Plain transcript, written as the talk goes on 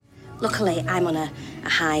Luckily, I'm on a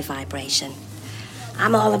high vibration.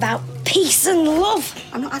 I'm all about peace and love.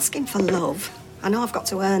 I'm not asking for love. I know I've got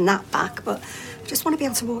to earn that back, but I just want to be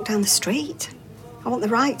able to walk down the street. I want the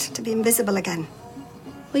right to be invisible again.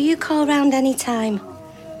 Will you call round any time?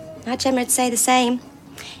 Our Gemma would say the same.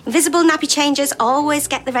 Invisible nappy changers always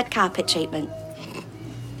get the red carpet treatment.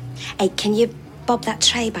 Hey, can you bob that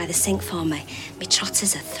tray by the sink for me? Me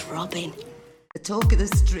trotters are throbbing. The talk of the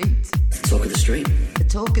street. Talk of the street. The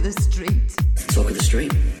talk of the street. Talk of the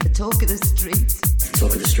street. The talk of the street.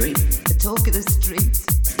 Talk of the street. The talk of the street.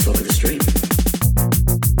 Talk of the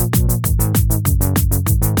street.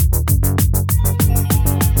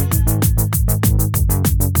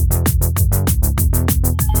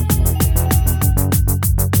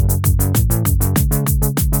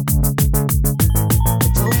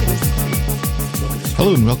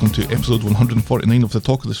 Hello and welcome to episode 149 of the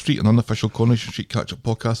Talk of the Street, an unofficial Coronation Street catch-up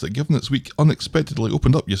podcast that, given its week, unexpectedly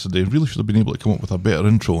opened up yesterday. Really should have been able to come up with a better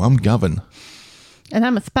intro. I'm Gavin. And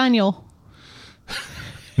I'm a spaniel.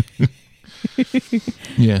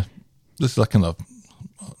 Yeah, this is a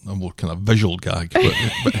more kind of visual gag,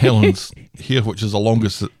 but Helen's hair, which is the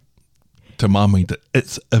longest to my mind that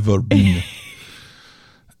it's ever been,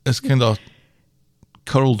 is kind of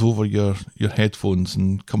curled over your headphones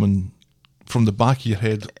and coming from the back of your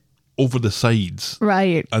head over the sides,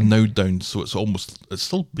 right, and now down, so it's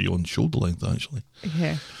still beyond shoulder length actually.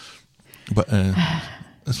 Yeah, but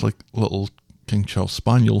it's like little King Charles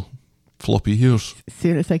Spaniel floppy hairs. as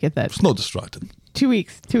soon as I get that, It's not distracting. 2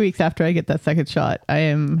 weeks after I get that second shot, I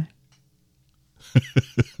am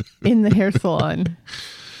in the hair salon,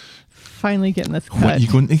 finally getting this cut. What are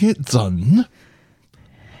you going to get done?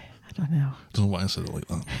 I don't know. I don't know why I said it like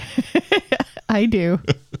that. I do.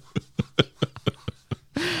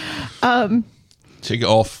 Take it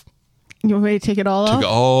off. You want me to take it all Take off? it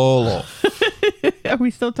all off. Are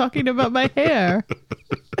we still talking about my hair?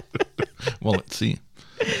 Well, let's see.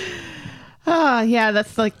 Yeah,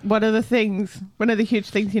 that's like one of the huge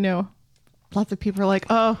things, lots of people are like,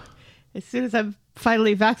 oh, as soon as I'm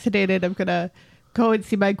finally vaccinated, I'm going to go and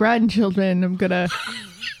see my grandchildren. I'm going to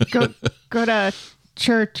go to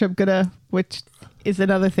church. Which is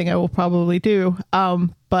another thing I will probably do.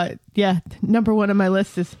 But yeah, number one on my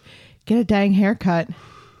list is get a dang haircut.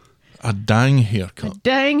 A dang haircut.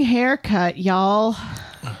 Dang haircut, y'all.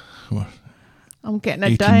 What? I'm getting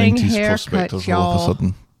a dang 1890s haircut, prospectors all y'all. of a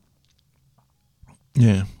sudden.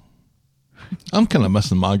 Yeah. I'm kind of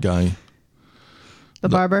missing my guy. The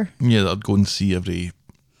barber? Yeah, that I'd go and see every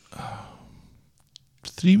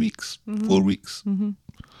 3 weeks, 4 weeks. Mm-hmm.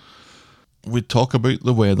 We'd talk about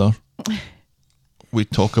the weather. We'd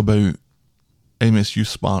talk about MSU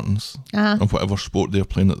Spartans and whatever sport they're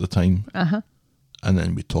playing at the time. Uh-huh. And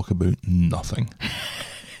then we'd talk about nothing.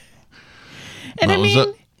 And that was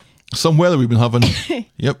it. Some weather we've been having.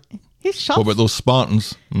 Yep. His shop's, What about those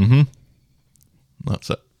Spartans? Mm-hmm. That's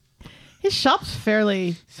it. his shop's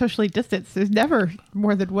fairly socially distanced. There's never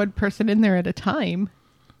more than one person in there at a time.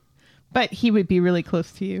 But he would be really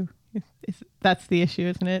close to you. That's the issue,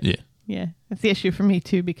 isn't it? Yeah. Yeah. That's the issue for me,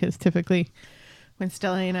 too, because typically when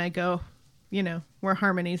Stella and I go, we're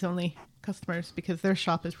Harmony's only customers because their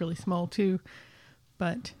shop is really small, too.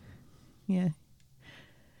 But, yeah.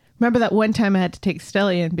 Remember that one time I had to take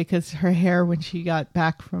Stella in because her hair when she got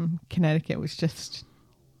back from Connecticut was just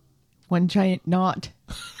one giant knot.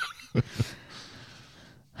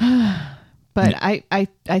 But I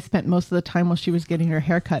spent most of the time while she was getting her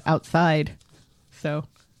hair cut outside. So,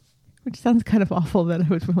 which sounds kind of awful that I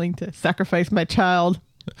was willing to sacrifice my child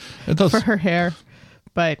It does. for her hair.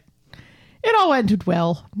 But it all ended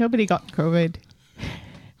well. Nobody got COVID.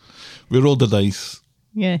 We rolled the dice.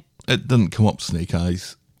 Yeah, It didn't come up snake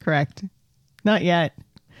eyes. correct. Not yet.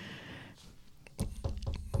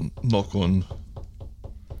 Knock on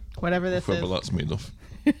Whatever this whatever is. that's made of.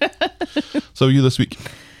 So you this week?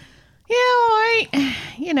 Yeah, all right.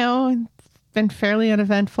 It's been fairly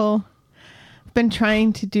uneventful. I've been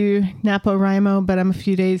trying to do NaPoWriMo, but I'm a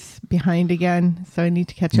few days behind again, so I need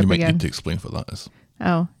to catch You up might again. need to explain what that is.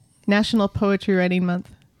 Oh, National Poetry Writing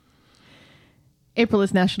Month. April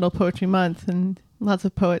is National Poetry Month, and lots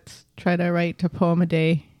of poets try to write a poem a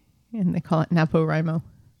day, and they call it NaPoWriMo.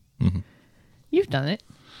 Mm-hmm. You've done it.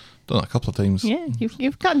 Done it a couple of times. Yeah,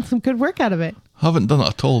 you've gotten some good work out of it. Haven't done it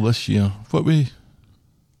at all this year. What we?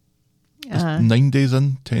 9 days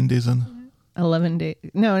in? 10 days in? 11 days.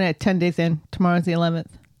 No, 10 days in. Tomorrow's the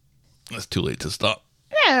 11th. It's too late to start.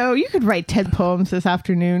 No, you could write 10 poems this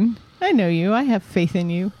afternoon. I know you. I have faith in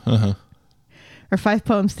you. Uh-huh. Or 5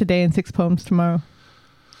 poems today and 6 poems tomorrow.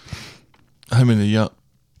 How many yet?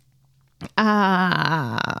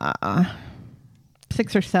 6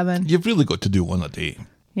 6 or 7. You've really got to do one a day.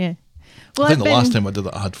 Yeah. Well, I think I've the last been- time I did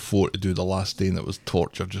it, I had 4 to do the last day, and it was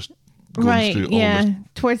torture just going Right, through all yeah. this.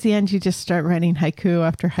 Towards the end, you just start writing haiku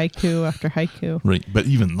after haiku after haiku. Right, but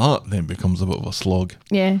even that then becomes a bit of a slog.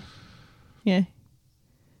 Yeah. Yeah.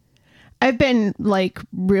 I've been like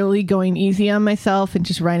really going easy on myself and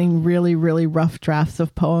just writing really, really rough drafts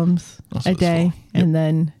of poems That's a what it's day. for. Yep. And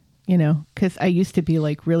then, you know, because I used to be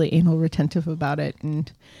like really anal retentive about it,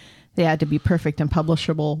 and they had to be perfect and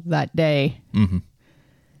publishable that day. Mm-hmm.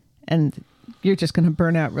 And you're just going to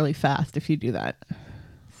burn out really fast if you do that.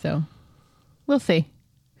 So we'll see.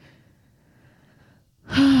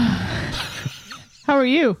 How are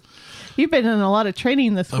you? You've been in a lot of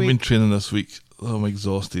training this I've week. been training this week. I'm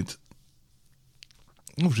exhausted.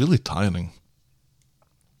 It was really tiring.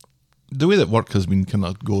 The way that work has been kind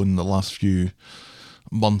of going the last few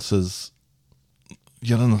months is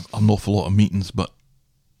you're in an awful lot of meetings, but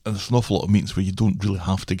it's an awful lot of meetings where you don't really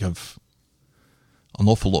have to give an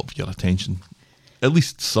awful lot of your attention, at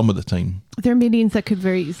least some of the time. There are meetings that could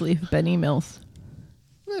very easily have been emails.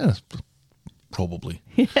 Yeah, probably.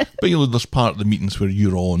 But you know, there's part of the meetings where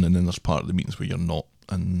you're on, and then there's part of the meetings where you're not,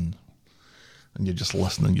 and you're just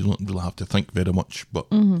listening. You don't really have to think very much. But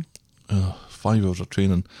 5 hours of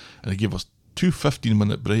training, and they gave us 2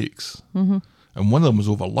 15-minute breaks, and one of them was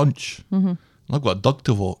over lunch. And I've got a dog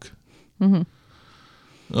to walk. Oh,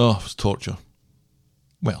 it was torture.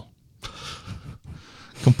 Well,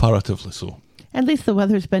 comparatively so. At least the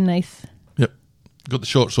weather's been nice. Yep. Got the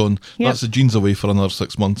shorts on. Yep. That's the jeans away for another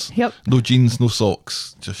 6 months. Yep. No jeans, no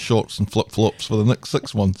socks. Just shorts and flip-flops for the next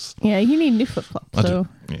 6 months. Yeah, you need new flip-flops, I do. so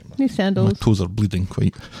Yeah. new My sandals. toes are bleeding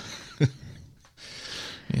quite.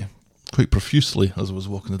 Yeah. Quite profusely as I was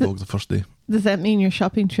walking the dog the first day. Does that mean your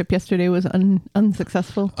shopping trip yesterday was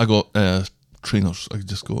unsuccessful? I got trainers. I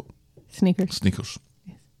just got Sneakers. sneakers.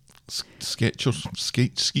 Skechers.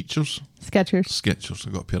 Skechers. Skechers.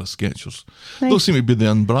 I got a pair of Skechers. Nice. Those seem to be the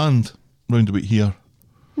in brand round about here.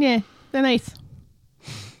 Yeah, they're nice.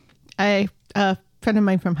 A friend of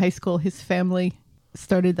mine from high school, his family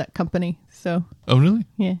started that company. So, Oh, really?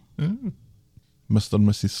 yeah. Mr. and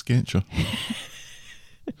Mrs. Sketcher.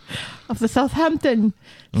 Of the Southampton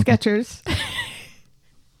Skechers.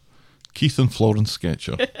 Keith and Florence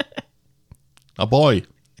Sketcher. A boy.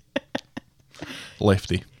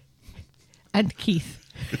 Lefty. And Keith.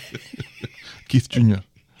 Keith Jr.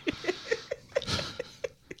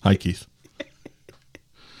 Hi, Keith.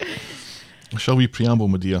 Shall we preamble,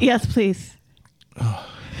 my dear? Yes, please.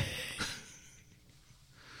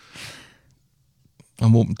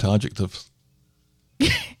 I'm open to adjectives.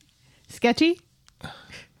 Sketchy?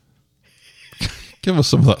 Give us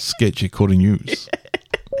some of that sketchy Corey news.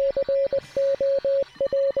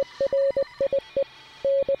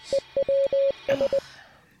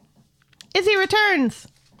 Izzy returns.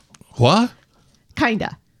 What?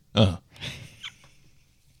 Kinda. Uh,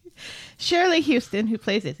 Shirley Houston, who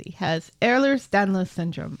plays Izzy, has Ehlers-Danlos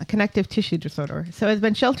syndrome, a connective tissue disorder, so has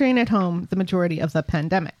been sheltering at home the majority of the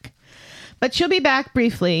pandemic. But she'll be back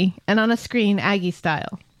briefly and on a screen Aggie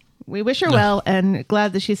style. We wish her well and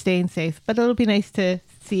glad that she's staying safe, but it'll be nice to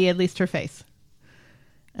see at least her face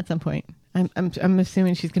at some point. I'm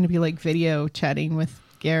assuming she's going to be like video chatting with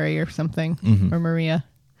Gary or something, or Maria.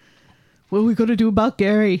 What are we going to do about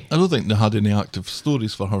Gary? I don't think they had any active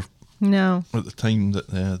stories for her No. at the time that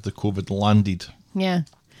the COVID landed. Yeah.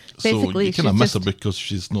 So Basically, you kind of she's miss her just- because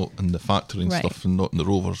she's not in the factory and Right. stuff and not in the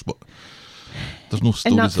Rovers, but there's no And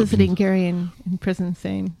stories. not that have been- visiting Gary in prison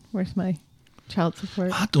saying, where's my child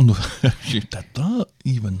support? I don't know if she did that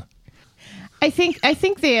even. I think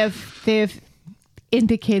they have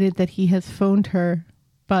indicated that he has phoned her,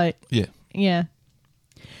 but Yeah. yeah.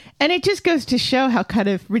 And it just goes to show how kind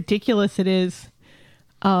of ridiculous it is.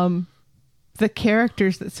 The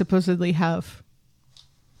characters that supposedly have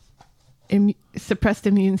suppressed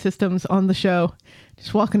immune systems on the show,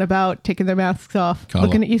 just walking about, taking their masks off, Carla.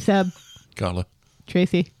 looking at you, Seb, Carla.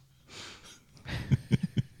 Tracy.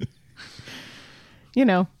 You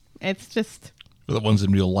know, it's just But the ones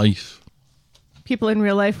in real life. people in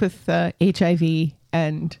real life with HIV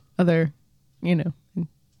and other,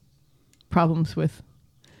 problems with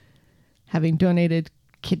having donated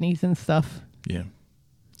kidneys and stuff. Yeah.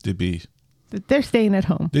 They'd be They're staying at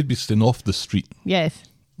home. staying off the street Yes,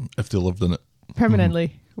 if they lived in it.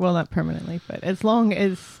 permanently. Well, not permanently, but as long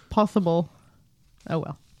as possible. Oh,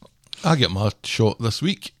 well. I get my shot this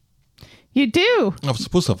week. You do. I was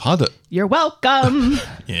supposed to have had it. You're welcome.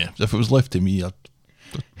 Yeah. If it was left to me, I'd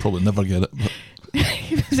probably never get it. But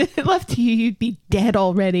If it left to you, you'd be dead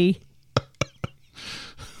already.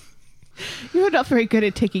 You're not very good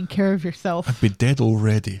at taking care of yourself. I'd be dead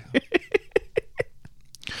already.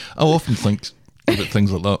 I often think about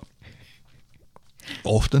things like that.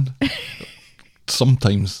 Often.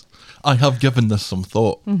 Sometimes. I have given this some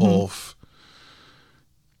thought of,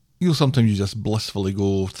 sometimes you just blissfully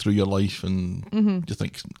go through your life and you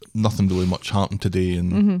think nothing really much happened today.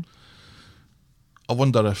 And I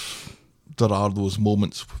wonder if there are those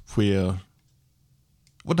moments where, I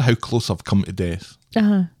wonder how close I've come to death.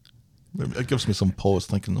 Uh-huh. It gives me some pause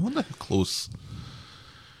thinking, I wonder how close,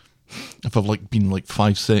 if I've been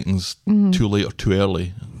 5 seconds too late or too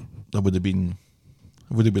early, that would have been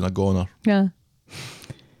a goner. Yeah.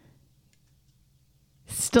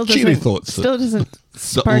 Still Cheery doesn't. thoughts Still doesn't that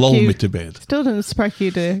spark lull you. me to bed. Still doesn't spark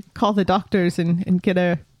you to call the doctors and get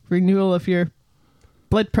a renewal of your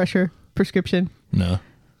blood pressure prescription. No.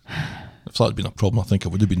 If that had been a problem, I think I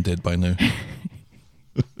would have been dead by now.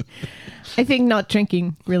 I think not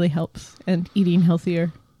drinking really helps, and eating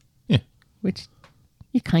healthier. Yeah. Which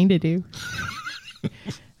you kind of do.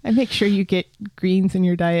 I make sure you get greens in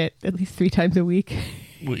your diet at least 3 times a week.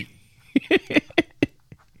 Wait.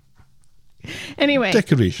 Anyway.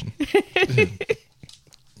 Decoration.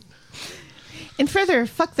 In further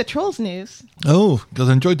Fuck the Trolls news. Oh, because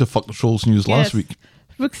I enjoyed the Fuck the Trolls news last week.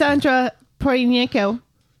 Ruxandra Porienko,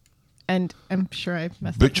 and I'm sure I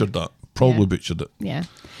messed Butchered up. that. Probably Yeah. butchered it. Yeah.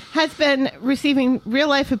 Has been receiving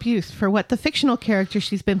real-life abuse for what the fictional character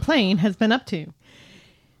she's been playing has been up to.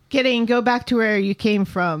 Getting go back to where you came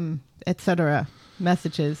from, etc.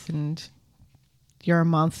 messages, and you're a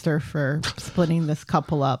monster for splitting this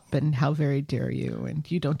couple up, and how very dare you,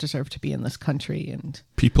 and you don't deserve to be in this country, and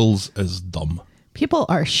People's is dumb. people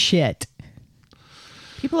are shit.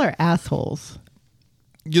 People are assholes.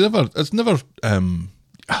 It's never, I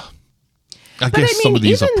But guess I some mean, of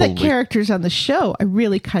these even are the probably, characters on the show, I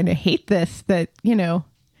really kind of hate this, that,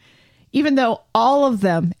 even though all of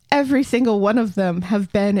them, every single one of them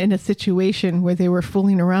have been in a situation where they were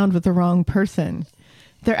fooling around with the wrong person,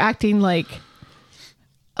 they're acting like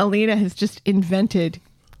Alina has just invented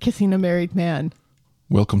kissing a married man.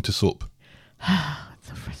 welcome to soap. It's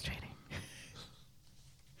so frustrating.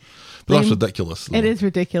 But that's I mean, ridiculous. It is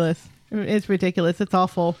ridiculous. It's ridiculous. It's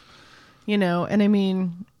awful. And I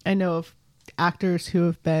mean, I know of actors who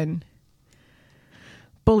have been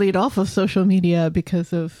bullied off of social media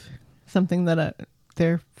because of something that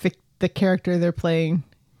the character they're playing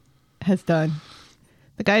has done.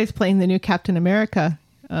 The guy who's playing the new Captain America,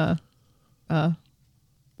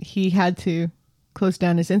 he had to close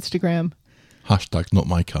down his Instagram. Hashtag not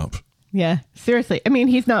my cap. Yeah, seriously. I mean,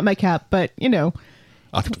 he's not my cap, but I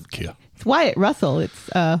don't care. it's Wyatt Russell. It's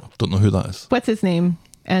Don't know who that is. what's his name?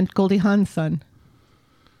 And Goldie Hawn's son.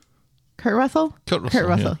 Kurt Russell? Kurt Russell, Kurt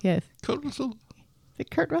Russell, yeah. yes. Kurt Russell. Is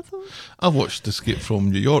it Kurt Russell? I watched Escape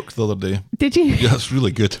from New York the other day. Did you? Yeah, it's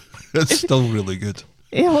really good. It's still really good.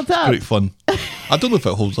 It holds up. Great fun. I don't know if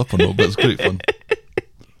it holds up or not, but it's great fun.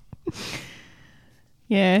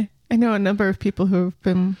 Yeah. I know a number of people who have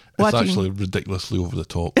been watching. It's actually ridiculously over the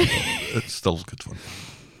top, but it's still good fun.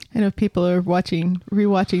 I know people are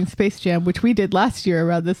rewatching Space Jam, which we did last year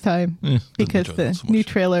around this time, Yeah, didn't because enjoy the that so new much.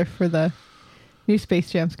 trailer for the new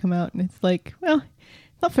Space Jam's come out, and it's like, well,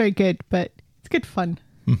 it's not very good, but it's good fun.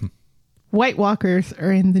 Mm-hmm. White Walkers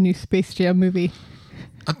are in the new Space Jam movie.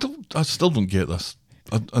 I still don't get this.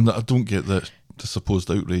 I don't get the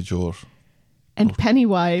supposed outrage or And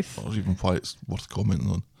Pennywise. even why it's worth commenting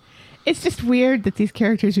on. It's just weird that these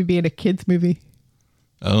characters would be in a kids' movie.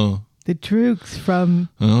 Oh, The Droogs from...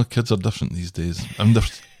 kids are different these days. I mean,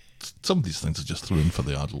 some of these things are just thrown in for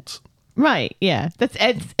the adults. Right, yeah. It's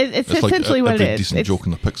It's essentially like what every it is. decent It's, joke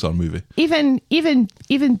in a Pixar movie.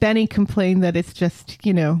 even Benny complained that it's just,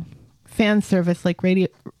 fan service like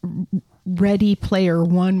Ready Player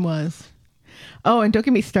One was. Oh, and don't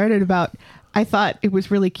get me started about, I thought it was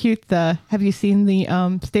really cute. Have you seen the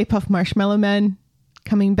Stay Puft Marshmallow Men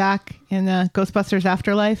coming back in Ghostbusters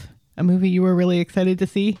Afterlife? A movie you were really excited to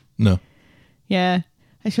see? No. Yeah.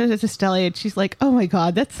 I showed it to Stella and she's like, oh my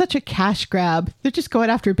God, that's such a cash grab. They're just going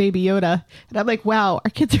after Baby Yoda. And I'm like, wow, our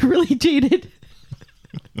kids are really jaded.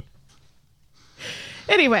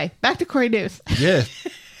 Anyway, back to Corey News. Yeah.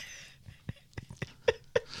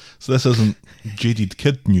 So this isn't jaded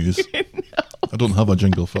kid news. No. I don't have a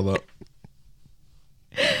jingle for that.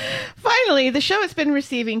 Finally, the show has been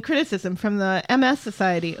receiving criticism from the MS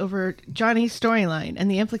Society over Johnny's storyline and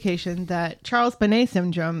the implication that Charles Bonnet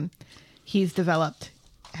syndrome he's developed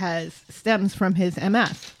stems from his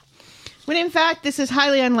MS. When in fact, this is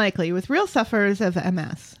highly unlikely with real sufferers of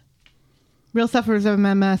MS. Real sufferers of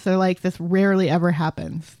MS are like, this rarely ever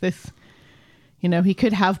happens. This, he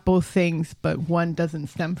could have both things, but one doesn't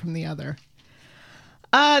stem from the other.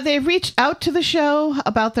 They've reached out to the show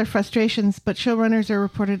about their frustrations, but showrunners are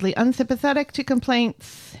reportedly unsympathetic to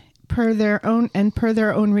complaints per their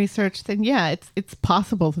own research. Then yeah, it's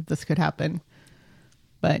possible that this could happen.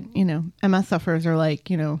 But, MS sufferers are like,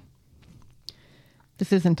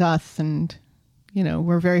 this isn't us, and,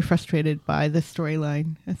 we're very frustrated by this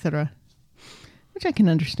storyline, etc. Which I can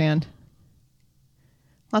understand.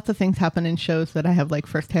 Lots of things happen in shows that I have like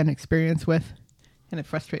firsthand experience with, and it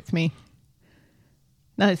frustrates me.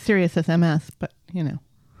 Not as serious as MS, but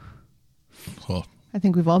Well, I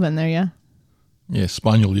think we've all been there, yeah. yeah,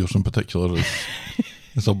 spaniel ears in particular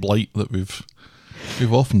is a blight that we've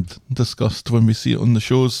often discussed when we see it on the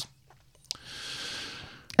shows.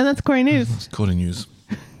 And that's Corey News. It's Corey News.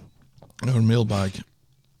 Our mailbag.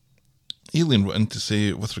 Alien wrote in to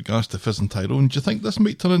say, with regards to Fizz and Tyrone, do you think this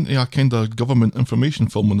might turn into a kind of government information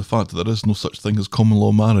film on the fact that there is no such thing as common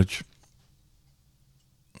law marriage?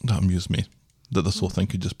 That amused me. That this whole thing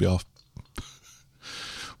could just be off.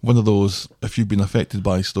 One of those, if you've been affected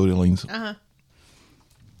by storylines. Uh-huh.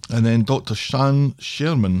 And then Dr. Shan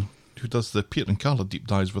Sherman, who does the Peter and Carla deep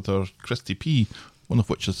dives with her Christy P, one of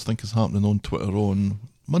which I think is happening on Twitter on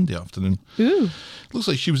Monday afternoon. Ooh. Looks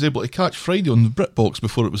like she was able to catch Friday on the BritBox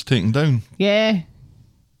before it was taken down. Yeah.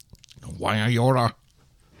 Why are you?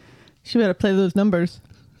 She better play those numbers.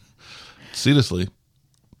 Seriously.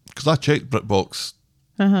 Because I checked BritBox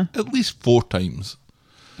at least 4 times.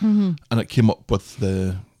 Mm-hmm. And it came up with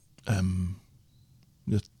the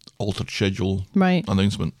altered schedule Right.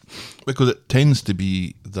 announcement. Because it tends to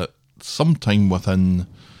be that sometime within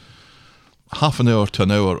half an hour to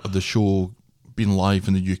an hour of the show being live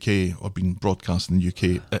in the UK or being broadcast in the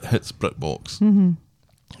UK, it hits BritBox. Mm-hmm.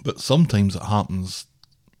 But sometimes it happens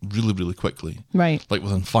really, really quickly. Right. Like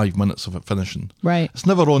within 5 minutes of it finishing. Right. It's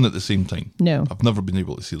never on at the same time. No. I've never been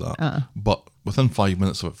able to see that. But within 5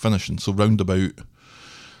 minutes of it finishing, so round about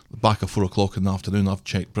the back of 4 o'clock in the afternoon, I've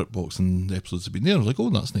checked BritBox and the episodes have been there. I was like, oh,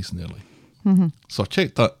 that's nice and early. Mm-hmm. So I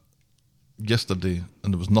checked that yesterday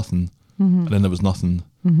and there was nothing. And then there was nothing.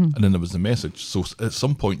 And then there was the message. So at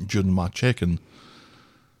some point during my checking,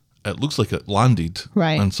 it looks like it landed.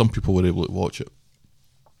 Right. And some people were able to watch it.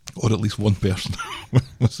 Or at least one person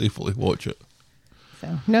was able to watch it.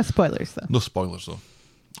 So, no spoilers, though. No spoilers, though.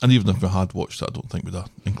 And even if we had watched it, I don't think we'd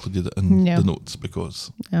have included it in No. the notes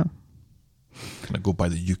because No. kind of go by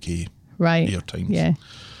the UK Right. air times. Yeah.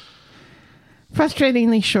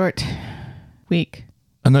 Frustratingly short week.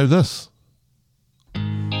 And now this.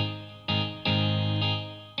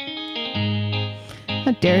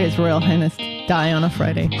 How dare His Royal Highness die on a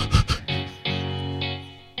Friday?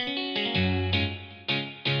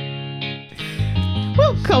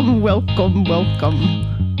 Welcome, welcome,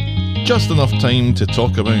 welcome. Just enough time to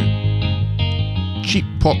talk about cheap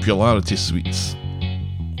popularity sweets.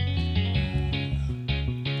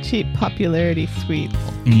 Cheap popularity sweets.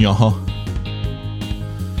 Yeah.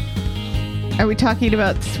 Are we talking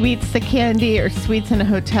about sweets, the candy, or sweets in a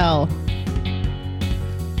hotel?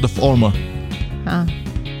 The former.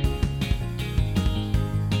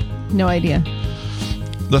 No idea.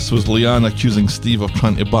 This was Leanne accusing Steve of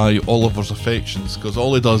trying to buy Oliver's affections because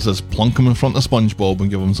all he does is plunk him in front of SpongeBob and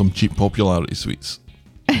give him some cheap popularity sweets.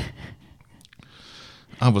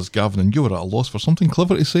 I was Gavin and you were at a loss for something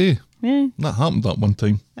clever to say. Yeah, That happened that one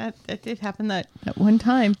time. that did happen that at one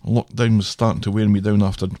time. Lockdown was starting to wear me down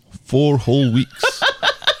after 4 whole weeks.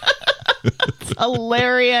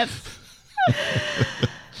 Hilarious.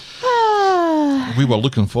 We were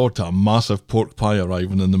looking forward to a massive pork pie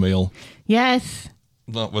arriving in the mail. Yes.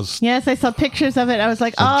 That was Yes, I saw pictures of it. I was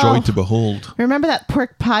like, a oh. joy to behold. Remember that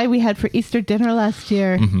pork pie we had for Easter dinner last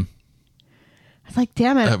year? Mm-hmm. I was like,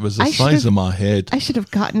 damn it. It was the size of my head. I should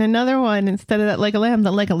have gotten another one instead of that leg of lamb.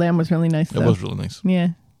 The leg of lamb was really nice, though. It was really nice. Yeah.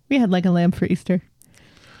 We had leg of lamb for Easter.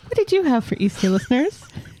 What did you have for Easter, listeners?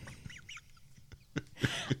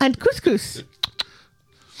 And couscous.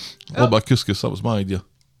 All about couscous, that was my idea.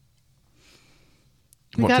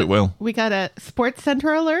 Worked out well. We got a Sports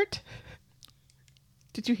Center alert.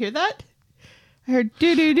 Did you hear that? I heard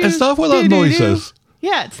doo-doo-doo. Is that what that noise doo-doo-doo. is?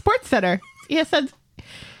 Yeah, it's Sports Center. ESN.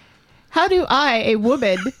 How do I, a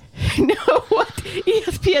woman, know what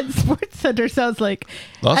ESPN Sports Center sounds like?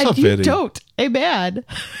 That's and a you very- don't, a man.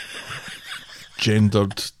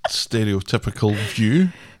 Gendered, stereotypical view.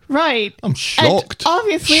 Right. I'm shocked. And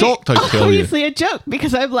obviously, Shocked, I tell you. obviously a joke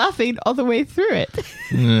because I'm laughing all the way through it.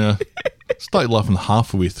 Yeah. Started laughing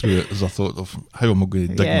halfway through it as I thought of how am I going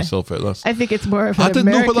to dig Yeah. myself out of this. I think it's more of an I didn't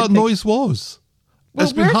know what American that thing. noise was. Well,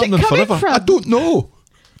 It's been where's it happening coming forever. from? I don't know.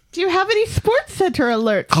 Do you have any Sports Center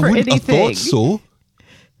alerts I for wouldn't anything? have thought so.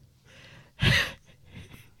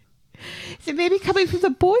 Is it maybe coming from the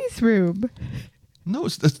boys' room? No,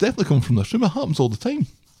 it's definitely coming from this room. It happens all the time.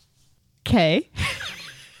 Okay.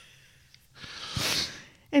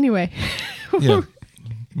 Anyway. Yeah.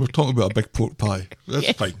 We're talking about a big pork pie.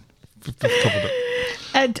 That's fine. We've covered it.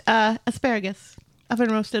 And asparagus.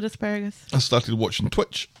 Oven roasted asparagus. I started watching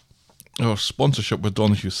Twitch. Our sponsorship with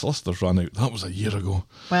Donahue Solicitors ran out. That was a year ago.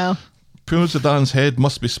 Wow. Poor Zidane's head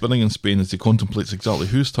must be spinning in Spain as he contemplates exactly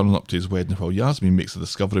who's turning up to his wedding while Yasmin makes a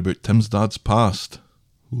discovery about Tim's dad's past.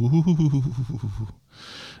 Ooh.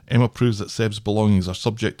 Emma proves that Seb's belongings are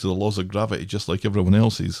subject to the laws of gravity just like everyone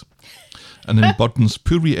else's. And then burdens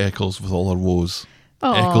poor wee Eccles with all her woes.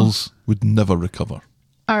 Aw. Eccles would never recover.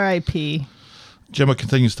 R.I.P. Gemma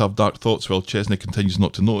continues to have dark thoughts while Chesney continues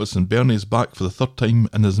not to notice, and Bernie is back for the third time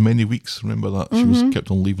in as many weeks. Remember that? She was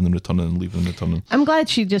kept on leaving and returning and leaving and returning. I'm glad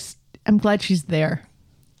she's there.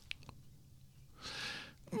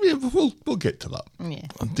 Yeah, we'll get to that. Yeah.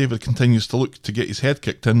 And David continues to look to get his head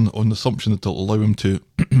kicked in on the assumption that it'll allow him to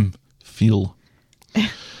feel.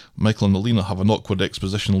 Michael and Alina have an awkward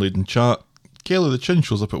exposition-laden chat. Kelly the Chin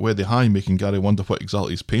shows up at Weddy High, making Gary wonder what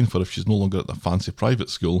exactly he's paying for if she's no longer at the fancy private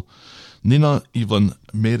school. Nina, Evelyn,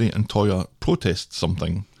 Mary and Toya protest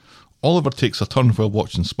something. Oliver takes a turn while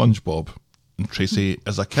watching SpongeBob. And Tracy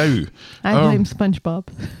is a cow. I blame SpongeBob.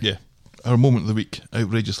 Yeah. Our moment of the week,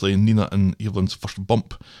 outrageously, Nina and Evelyn's first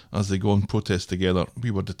bump as they go on protest together.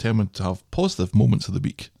 We were determined to have positive moments of the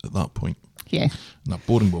week at that point. Yeah. And that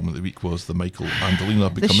boring moment of the week was the Michael and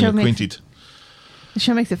Alina becoming acquainted. The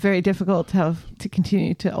show makes it very difficult to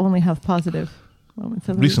continue to only have positive moments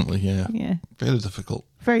of the Recently, week. yeah. Yeah. Very difficult.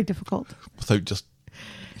 Very difficult. Without just,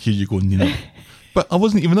 here you go, Nina. But I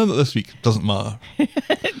wasn't even in it this week. Doesn't matter.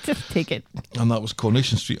 Just take it. And that was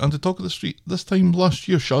Coronation Street. And to talk of the street, this time last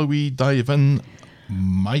year, shall we dive in?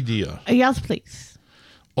 My dear. Yes, please.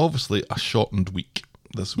 Obviously, a shortened week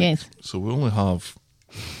this week. Yes. So we only have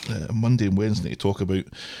Monday and Wednesday to talk about.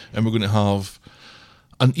 And we're going to have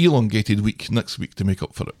an elongated week next week to make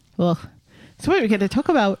up for it. Well, so what are we going to talk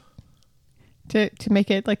about to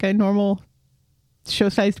make it like a normal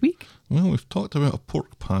show-sized week? Well, we've talked about a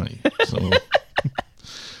pork pie. So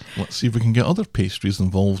let's see if we can get other pastries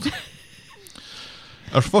involved.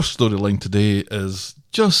 Our first storyline today is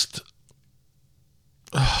just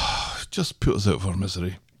put us out of our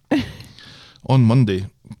misery. On Monday,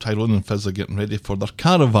 Tyrone and Fizz are getting ready for their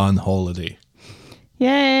caravan holiday.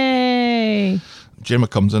 Yay! Gemma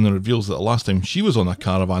comes in and reveals that the last time she was on a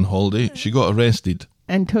caravan holiday, she got arrested.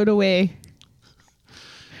 And towed away.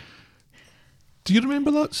 Do you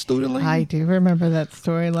remember that storyline? I do remember that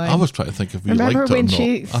storyline. I was trying to think if we Remember liked it or when not.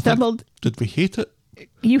 she stumbled- Did we hate it?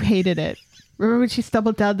 You hated it. Remember when she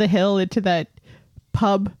stumbled down the hill into that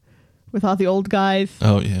pub with all the old guys?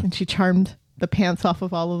 Oh, yeah. And she charmed the pants off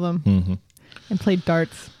of all of them and played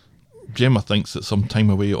darts. Gemma thinks that some time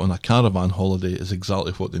away on a caravan holiday is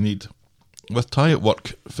exactly what they need. With Ty at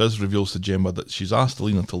work, Fizz reveals to Gemma that she's asked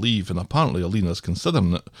Alina to leave, and apparently Alina's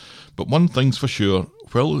considering it. But one thing's for sure,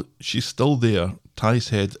 while she's still there, Ty's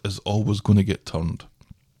head is always going to get turned.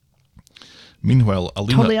 Meanwhile,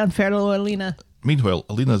 Totally unfair to Alina.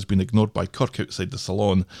 Alina has been ignored by Kirk outside the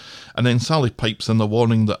salon, and then Sally pipes in the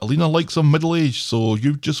warning that Alina likes him middle-aged, so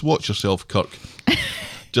you just watch yourself, Kirk.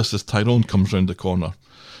 Just as Tyrone comes round the corner.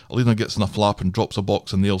 Alina gets in a flap and drops a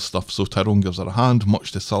box of nail stuff, so Tyrone gives her a hand,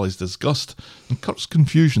 much to Sally's disgust and Kurt's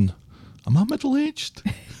confusion. Am I middle-aged?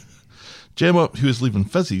 Gemma, who is leaving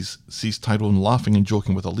Fizzy's, sees Tyrone laughing and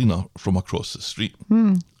joking with Alina from across the street.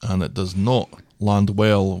 And it does not land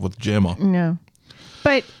well with Gemma. No.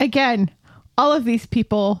 But again, all of these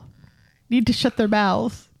people need to shut their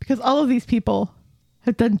mouths because all of these people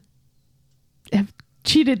have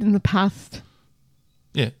cheated in the past.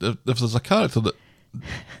 Yeah, if there's a character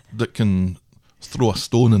that can throw a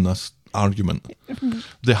stone in this argument,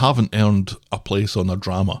 they haven't earned a place on a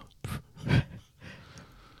drama.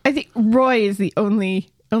 I think Roy is the only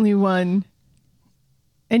one,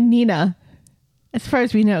 and Nina, as far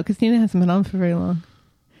as we know, because Nina hasn't been on for very long.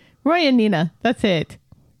 Roy and Nina, that's it.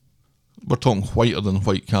 We're talking whiter than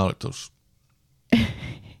white characters.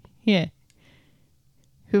 Yeah.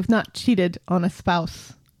 Who've not cheated on a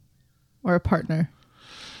spouse or a partner.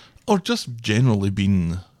 Or just generally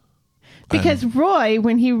been... Because Roy,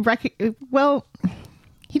 when he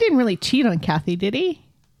he didn't really cheat on Kathy, did he?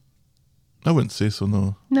 I wouldn't say so,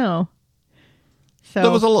 no. No. So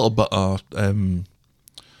There was a little bit of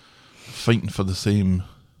fighting for the same...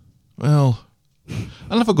 Well,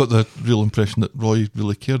 I never got the real impression that Roy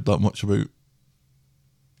really cared that much about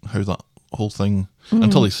how that whole thing...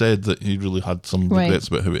 Until he said that he really had some regrets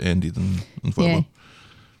about how it ended and whatever.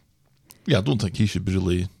 Yeah, I don't think he should be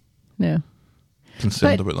really... No.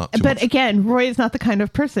 concerned about that too But much. again, Roy is not the kind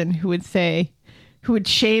of person who would say who would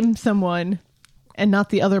shame someone and not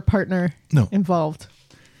the other partner No. involved,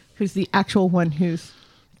 who's the actual one who's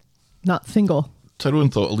not single. Tyrone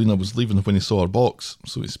thought Alina was leaving when he saw her box,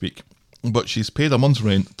 so to speak. But she's paid a month's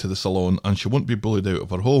rent to the salon and she won't be bullied out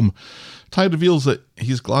of her home. Ty reveals that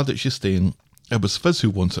he's glad that she's staying. It was Fizz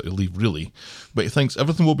who wants her to leave, really. But he thinks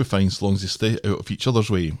everything will be fine so long as they stay out of each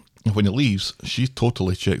other's way. And when he leaves, she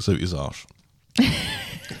totally checks out his arse.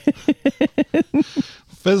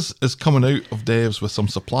 Fizz is coming out of Dev's with some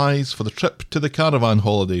supplies for the trip to the caravan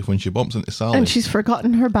holiday when she bumps into Sally. And she's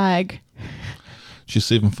forgotten her bag. She's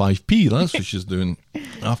saving 5p, that's what she's doing.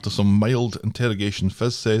 After some mild interrogation,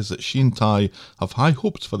 Fizz says that she and Ty have high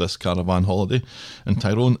hopes for this caravan holiday, and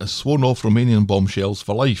Tyrone is sworn off Romanian bombshells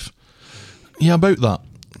for life. Yeah, about that,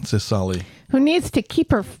 says Sally. Who needs to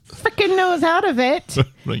keep her frickin' nose out of it.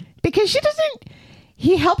 Right. Because she doesn't...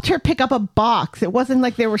 He helped her pick up a box. It wasn't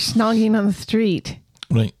like they were snogging on the street.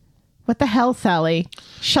 Right. What the hell, Sally?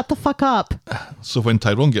 Shut the fuck up. So when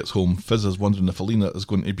Tyrone gets home, Fizz is wondering if Alina is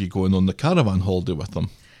going to be going on the caravan holiday with them.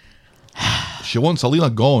 She wants Alina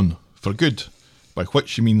gone, for good, by which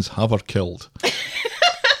she means have her killed.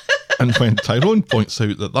 And when Tyrone points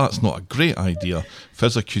out that that's not a great idea,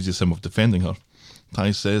 Fizz accuses him of defending her.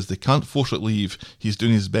 Ty says they can't force her to leave, he's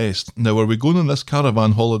doing his best. Now are we going on this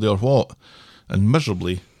caravan holiday or what? And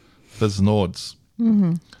miserably, Fizz nods.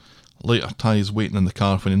 Mm-hmm. Later, Ty is waiting in the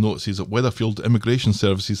car when he notices that Weatherfield Immigration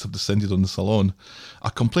Services have descended on the salon. A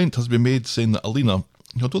complaint has been made saying that Alina,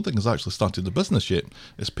 who I don't think has actually started the business yet,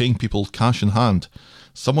 is paying people cash in hand.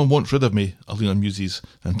 Someone wants rid of me, Alina muses,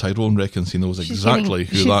 and Tyrone reckons he knows exactly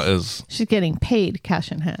who that is. She's getting paid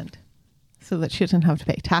cash in hand so that she doesn't have to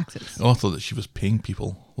pay taxes. Oh, I thought that she was paying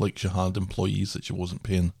people, like she had employees that she wasn't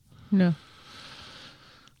paying. No.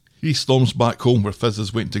 He storms back home where Fizz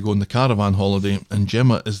is waiting to go on the caravan holiday, and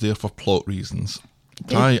Gemma is there for plot reasons.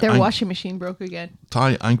 Their washing machine broke again.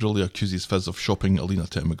 Ty angrily accuses Fizz of shopping Alina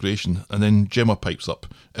to immigration, and then Gemma pipes up.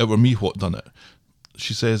 It were me what done it.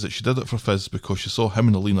 She says that she did it for Fizz because she saw him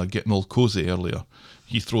and Alina getting all cosy earlier.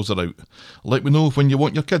 He throws her out. Let me know when you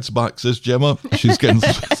want your kids back, says Gemma. She's getting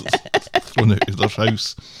thrown out of their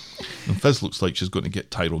house. And Fizz looks like she's going to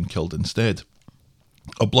get Tyrone killed instead.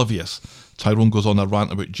 Oblivious, Tyrone goes on a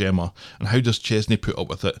rant about Gemma and how does Chesney put up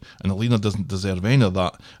with it, and Alina doesn't deserve any of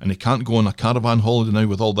that, and he can't go on a caravan holiday now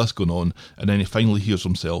with all this going on, and then he finally hears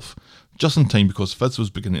himself. Just in time because Fizz was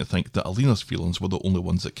beginning to think that Alina's feelings were the only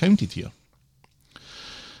ones that counted here.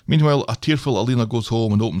 Meanwhile, a tearful Alina goes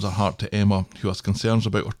home and opens her heart to Emma, who has concerns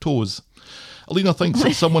about her toes. Alina thinks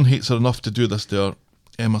that someone hates her enough to do this to her.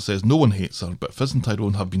 Emma says no one hates her, but Fizz and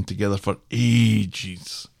Tyrone have been together for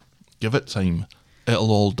ages. Give it time.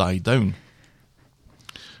 It'll all die down.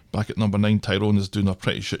 Back at number 9, Tyrone is doing a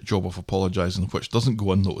pretty shit job of apologising, which doesn't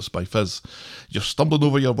go unnoticed by Fizz. You're stumbling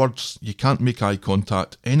over your words, you can't make eye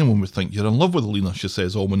contact, anyone would think you're in love with Alina, she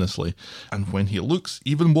says ominously. And when he looks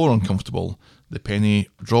even more uncomfortable, the penny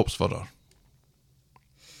drops for her.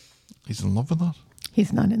 He's in love with her?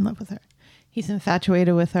 He's not in love with her. He's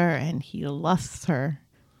infatuated with her and he lusts her,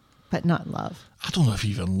 but not love. I don't know if he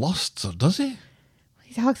even lusts her, does he?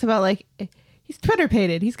 He talks about like... He's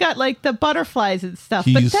Twitter-pated. He's got like the butterflies and stuff,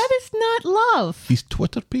 but that is not love. He's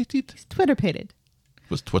Twitter-pated? He's Twitter-pated.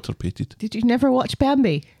 What's Twitter-pated? Did you never watch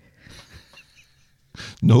Bambi?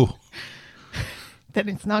 No. Then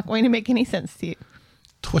it's not going to make any sense to you.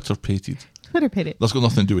 Twitter-pated? Twitter-pated. That's got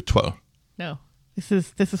nothing to do with Twitter. No. This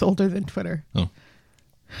is older than Twitter. Oh.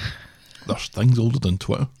 There's things older than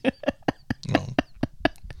Twitter. No.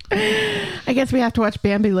 I guess we have to watch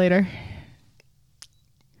Bambi later.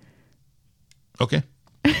 Okay.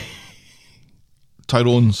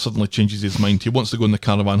 Tyrone suddenly changes his mind. He wants to go on the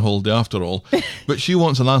caravan holiday after all. But she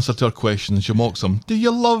wants an answer to her question and she mocks him. Do you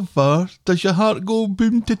love her? Does your heart go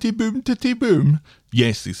boom titty boom?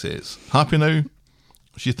 Yes, he says. Happy now?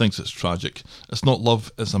 She thinks it's tragic. It's not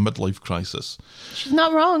love, it's a midlife crisis. She's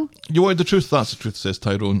not wrong. You wanted the truth? That's the truth, says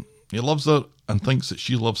Tyrone. He loves her and thinks that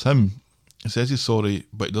she loves him. He says he's sorry,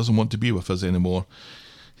 but he doesn't want to be with us anymore.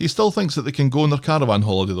 He still thinks that they can go on their caravan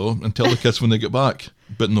holiday, though, and tell the kids when they get back.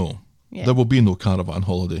 But no, there will be no caravan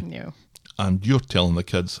holiday. No. And you're telling the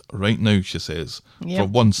kids right now, she says, for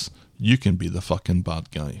once, you can be the fucking bad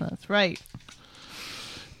guy. That's right.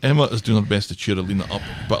 Emma is doing her best to cheer Alina up,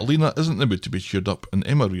 but Alina isn't in the mood to be cheered up, and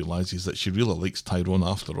Emma realises that she really likes Tyrone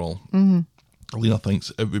after all. Mm-hmm. Alina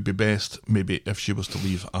thinks it would be best, maybe, if she was to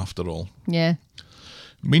leave after all. Yeah.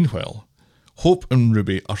 Meanwhile, Hope and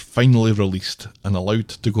Ruby are finally released and allowed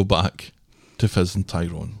to go back to Fizz and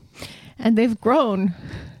Tyrone. And they've grown.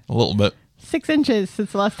 A little bit. 6 inches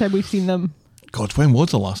since the last time we've seen them. God, when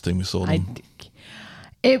was the last time we saw them?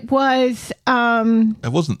 It was,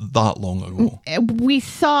 It wasn't that long ago. we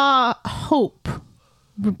saw Hope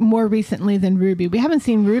more recently than Ruby. We haven't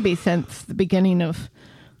seen Ruby since the beginning of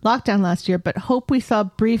lockdown last year, but Hope we saw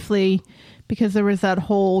briefly because there was that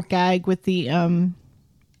whole gag with the, The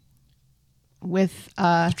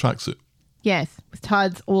tracksuit. yes, with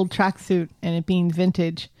Todd's old tracksuit and it being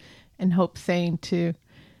vintage, and Hope saying to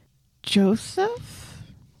Joseph,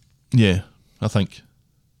 Yeah, I think.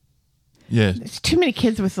 Yeah, there's too many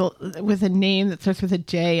kids with a name that starts with a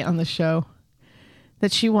J on the show,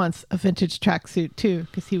 that she wants a vintage tracksuit too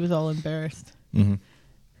because he was all embarrassed.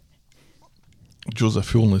 Joseph,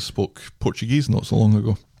 who only spoke Portuguese not so long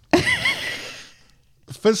ago.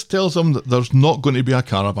 Fizz tells him that there's not going to be a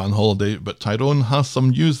caravan holiday, but Tyrone has some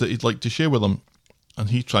news that he'd like to share with him. And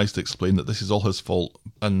he tries to explain that this is all his fault,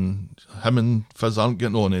 and him and Fizz aren't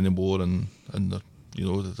getting on anymore, and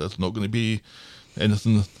there's not going to be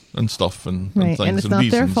anything and stuff and Right, things and it's and not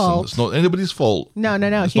reasons. their and fault. it's not anybody's fault. No.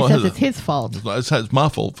 It's He not says it's his fault. It's my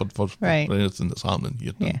fault for Right. anything that's happening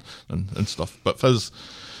here Yeah. and stuff. But Fizz,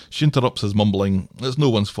 she interrupts his mumbling. It's no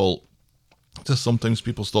one's fault. Just sometimes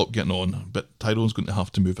people stop getting on, but Tyrone's going to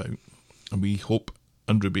have to move out. And we Hope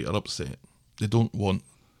and Ruby are upset. They don't want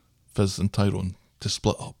Fizz and Tyrone to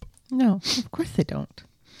split up. No, of course they don't.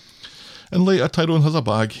 And later, Tyrone has a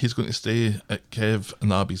bag. He's going to stay at Kev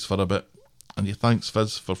and Abby's for a bit. And he thanks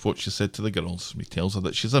Fizz for what she said to the girls. He tells her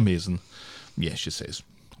that she's amazing. Yeah, she says,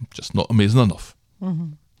 just not amazing enough.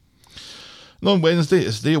 And on Wednesday,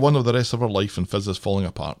 it's day one of the rest of her life, and Fizz is falling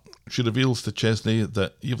apart. She reveals to Chesney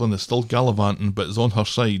that Evelyn is still gallivanting but is on her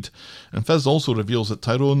side. And Fizz also reveals that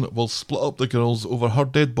Tyrone will split up the girls over her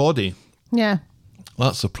dead body. Yeah.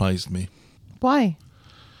 That surprised me. Why?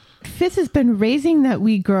 Fizz has been raising that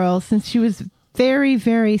wee girl since she was very,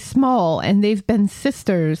 very small, and they've been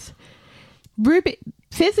sisters.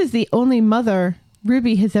 Fizz is the only mother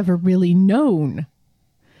Ruby has ever really known.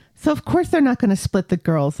 So of course they're not going to split the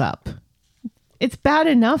girls up. It's bad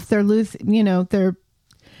enough they're their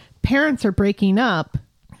parents are breaking up.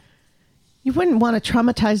 You wouldn't want to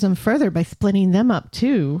traumatize them further by splitting them up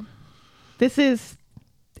too. This is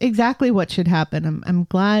exactly what should happen. I'm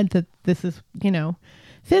glad that this is,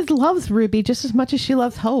 Fizz loves Ruby just as much as she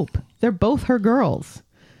loves Hope. They're both her girls.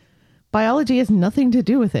 Biology has nothing to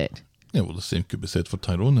do with it. Yeah, well, the same could be said for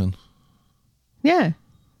Tyrone then. Yeah.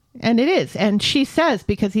 And it is. And she says,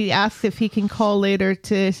 because he asks if he can call later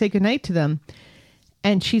to say goodnight to them.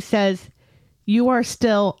 And she says, you are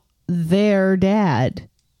still their dad.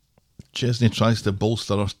 Chesney tries to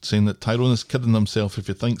bolster her, saying that Tyrone is kidding himself if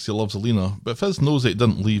he thinks he loves Alina. But Fizz knows that he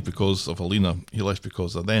didn't leave because of Alina. He left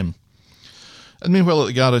because of them. And meanwhile at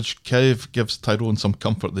the garage, Kev gives Tyrone some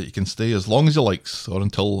comfort that he can stay as long as he likes, or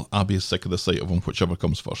until Abby is sick of the sight of him, whichever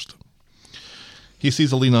comes first. He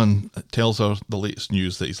sees Alina and tells her the latest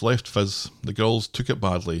news that he's left Fizz. The girls took it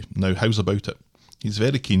badly. Now, how's about it? He's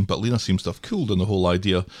very keen, but Alina seems to have cooled on the whole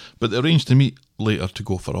idea, but they arranged to meet later to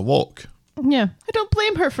go for a walk. Yeah. I don't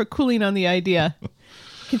blame her for cooling on the idea,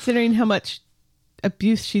 considering how much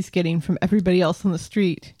abuse she's getting from everybody else on the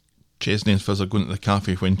street. Chesney and Fizz are going to the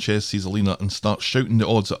cafe when Ches sees Alina and starts shouting the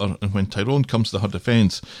odds at her, and when Tyrone comes to her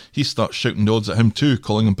defence, he starts shouting the odds at him too,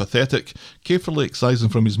 calling him pathetic, carefully excising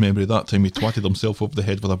from his memory that time he twatted himself over the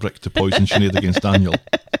head with a brick to poison Sinead against Daniel.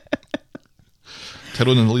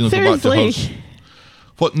 Tyrone and Alina go back to hers.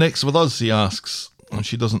 What next with us, he asks, and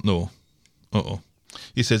she doesn't know. Uh-oh.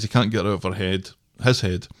 He says he can't get her out of his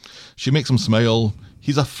head. She makes him smile.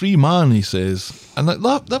 He's a free man, he says. And at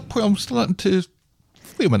that point I'm starting to...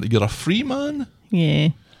 Wait a minute, you're a free man? Yeah.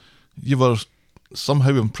 You were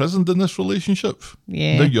somehow imprisoned in this relationship?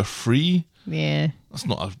 Yeah. Now you're free? Yeah. It's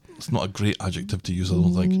not a great adjective to use, I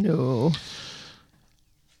don't think. No.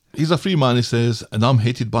 He's a free man, he says, and I'm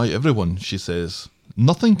hated by everyone, she says.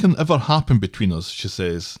 Nothing can ever happen between us, she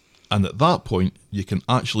says. And at that point, you can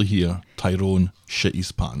actually hear Tyrone shit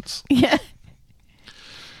his pants. Yeah.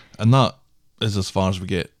 And that is as far as we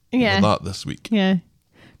get with that this week. Yeah.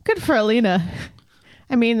 Good for Alina.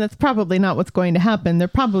 I mean, that's probably not what's going to happen. They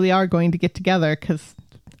probably are going to get together because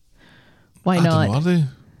why not? I don't know, are they?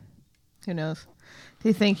 Who knows? Do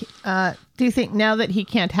you think now that he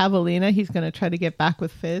can't have Alina, he's going to try to get back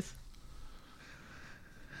with Fizz?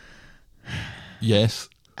 Yes.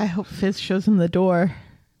 I hope Fizz shows him the door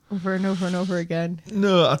over and over and over again.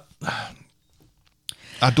 No,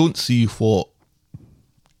 I don't see what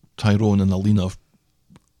Tyrone and Alina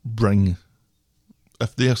bring.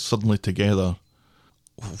 If they're suddenly together,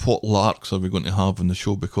 what larks are we going to have in the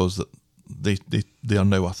show because that they are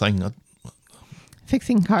now a thing?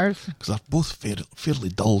 Fixing cars. Because they're both fairly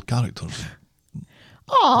dull characters.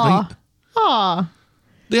 Aw. Right? Aw.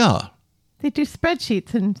 They are. They do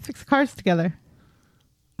spreadsheets and fix cars together.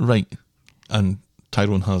 Right. And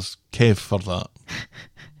Tyrone has Kev for that.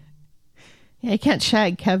 Yeah, you can't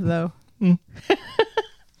shag Kev, though.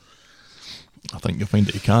 I think you'll find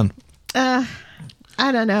that you can. I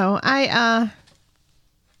don't know.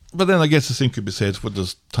 But then I guess the same could be said. What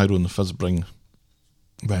does Tyrone and Fizz bring?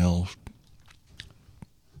 Well,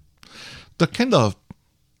 they're kind of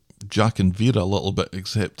Jack and Vera a little bit,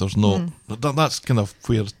 except there's no... That's kind of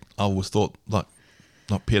where I always thought that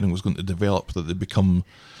pairing was going to develop, that they become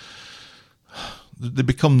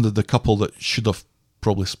the couple that should have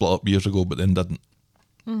probably split up years ago, but then didn't.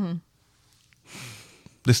 Mm-hmm.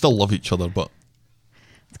 They still love each other, but...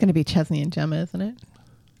 It's going to be Chesney and Gemma, isn't it?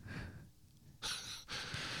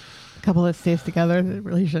 A couple that stays together that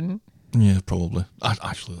really shouldn't. Yeah, probably.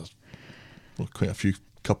 Actually, there's quite a few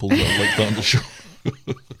couples that are like that on the show.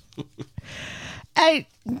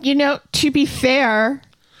 To be fair,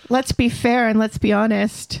 let's be fair and let's be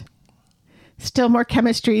honest. Still more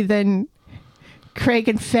chemistry than Craig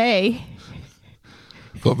and Faye.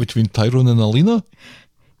 What, between Tyrone and Alina?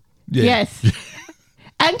 Yeah. Yes.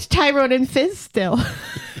 And Tyrone and Fizz still.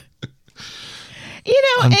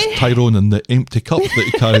 And Tyrone and the empty cup that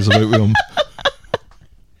he carries about with him.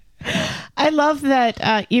 I love that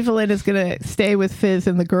Evelyn is going to stay with Fizz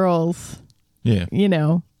and the girls. Yeah.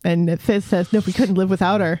 And Fizz says, no, we couldn't live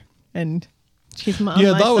without her. And she's on my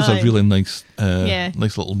that was side. a really nice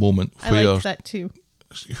nice little moment. I where, liked that too.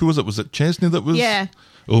 Who was it? Was it Chesney that was? Yeah.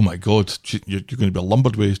 Oh my God, you're going to be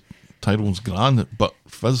lumbered with Tyrone's gran, but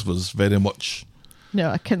Fizz was very much... No,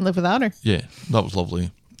 I couldn't live without her. Yeah, that was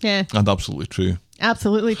lovely. Yeah. And absolutely true.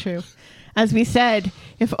 Absolutely true. As we said,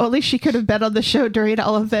 if only she could have been on the show during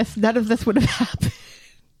all of this, none of this would have happened.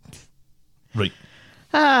 Right.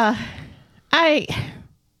 I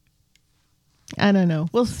don't know.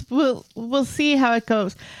 We'll see how it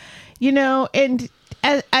goes. And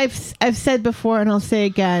as I've said before, and I'll say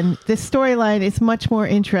again, this storyline is much more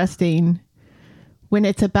interesting when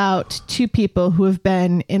it's about two people who have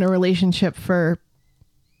been in a relationship for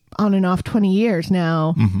on and off 20 years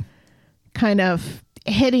now, kind of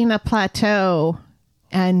hitting a plateau.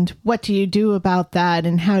 And what do you do about that?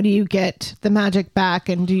 And how do you get the magic back?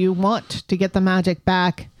 And do you want to get the magic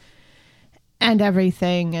back? And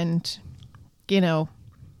everything. And,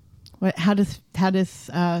 how does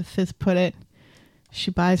Fizz put it?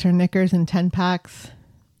 She buys her knickers in 10 packs.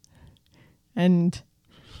 And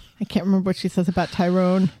I can't remember what she says about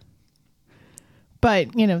Tyrone. But,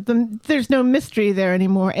 there's no mystery there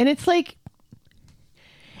anymore. And it's like,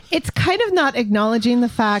 it's kind of not acknowledging the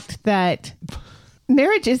fact that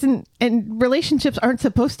marriage isn't, and relationships aren't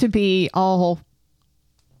supposed to be all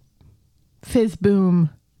fizz,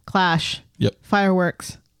 boom, clash,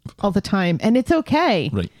 fireworks all the time. And it's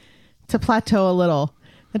okay to plateau a little.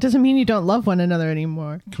 That doesn't mean you don't love one another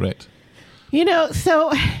anymore. Correct.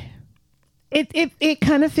 So it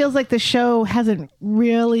kind of feels like the show hasn't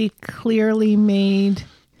really clearly made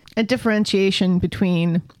a differentiation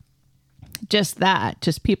between just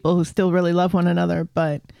people who still really love one another,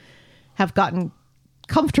 but have gotten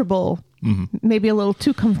comfortable, maybe a little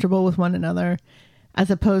too comfortable with one another, as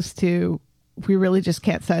opposed to we really just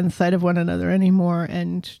can't stand the sight of one another anymore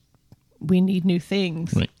and we need new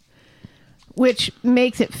things. Right. Which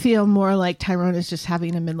makes it feel more like Tyrone is just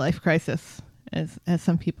having a midlife crisis, as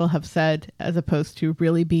some people have said, as opposed to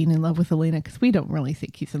really being in love with Alina, because we don't really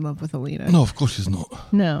think he's in love with Alina. No, of course he's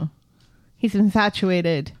not. No. He's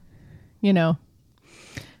infatuated. The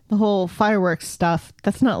whole fireworks stuff,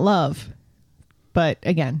 that's not love. But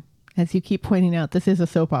again, as you keep pointing out, this is a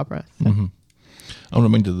soap opera. So. I'm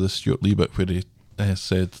reminded of the Stuart Lee bit where he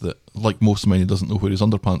said that, like most men, he doesn't know where his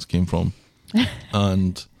underpants came from.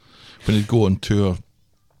 And when he'd go on tour,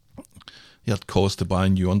 he had cause to buy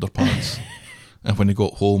new underpants. And when he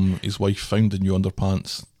got home, his wife found the new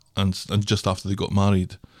underpants and just after they got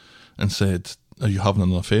married and said, "Are you having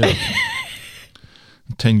an affair?"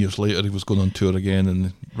 10 years later, he was going on tour again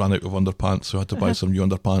and ran out of underpants, so had to buy some new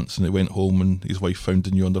underpants. And he went home and his wife found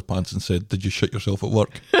the new underpants and said, "Did you shit yourself at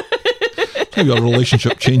work?" How your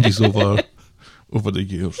relationship changes over the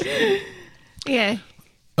years. Yeah.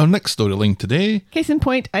 Our next storyline today. Case in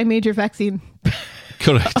point, I made your vaccine.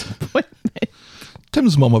 Correct. Appointment.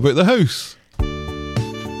 Tim's mum about the house.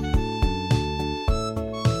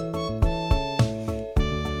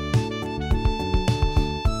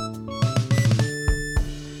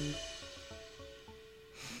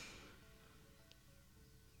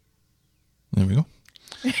 There we go.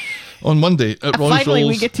 On Monday at Ron's Finally,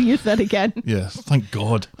 Rolls. we get to use that again. Yes, thank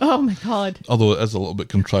God. Oh my God. Although it is a little bit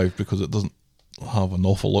contrived because it doesn't have an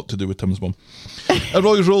awful lot to do with Tim's mum. At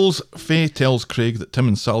Roy's Rolls, Faye tells Craig that Tim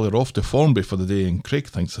and Sally are off to Formby for the day, and Craig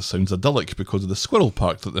thinks this sounds idyllic because of the squirrel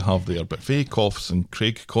park that they have there, but Faye coughs and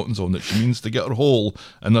Craig cottons on that she means to get her hole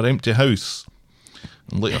in her empty house.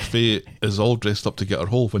 And later Faye is all dressed up to get her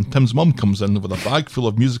hole when Tim's mum comes in with a bag full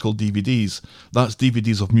of musical DVDs. That's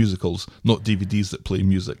DVDs of musicals, not DVDs that play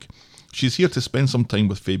music. She's here to spend some time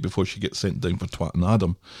with Faye before she gets sent down for twatting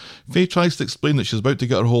Adam. Faye tries to explain that she's about to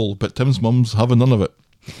get her hole, but Tim's mum's having none of it.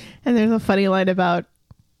 And there's a funny line about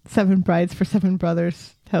 7 brides for 7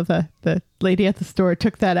 brothers, how the lady at the store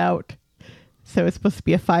took that out. So it's supposed to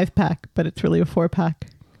be a 5-pack, but it's really a 4-pack.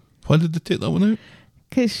 Why did they take that one out?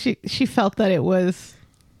 Because she felt that it was...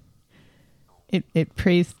 It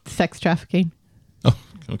praised sex trafficking. Oh,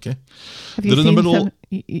 okay. Have you They're seen in the middle...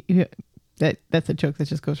 That's a joke that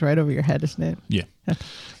just goes right over your head, isn't it? Yeah.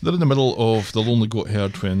 They're in the middle of the Lonely Goat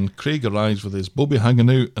Herd when Craig arrives with his bobby hanging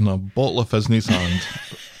out and a bottle of fizz in his hand.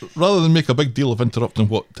 Rather than make a big deal of interrupting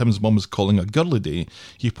what Tim's mum is calling a girly day,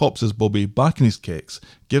 he pops his bobby back in his keks,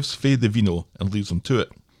 gives Faye the vino and leaves him to it.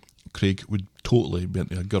 Craig would totally be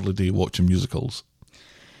into a girly day watching musicals.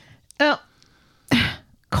 Well,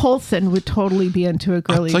 Coulson would totally be into a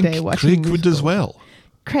girly day watching Craig musicals. would as well.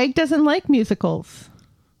 Craig doesn't like musicals.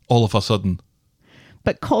 All of a sudden.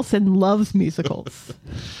 But Coulson loves musicals.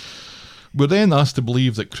 We're then asked to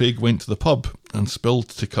believe that Craig went to the pub and spilled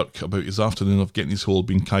to Kirk about his afternoon of getting his hole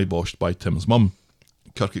being kiboshed by Tim's mum.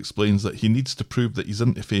 Kirk explains that he needs to prove that he's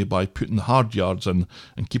into Faye by putting the hard yards in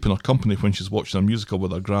and keeping her company when she's watching a musical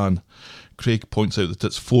with her gran. Craig points out that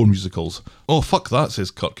it's 4 musicals. Oh, fuck that,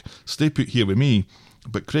 says Kirk. Stay put here with me.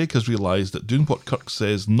 But Craig has realised that doing what Kirk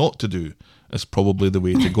says not to do is probably the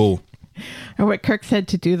way to go. Or what Kirk said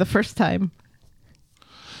to do the first time.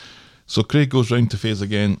 So Craig goes round to Faye's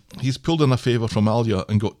again. He's pulled in a favour from Alia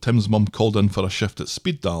and got Tim's mum called in for a shift at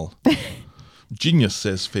Speed Dial. Genius,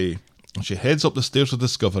 says Faye. And she heads up the stairs of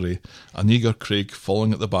Discovery, an eager Craig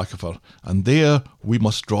following at the back of her. And there we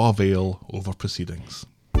must draw a veil over proceedings.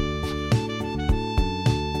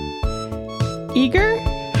 Eager?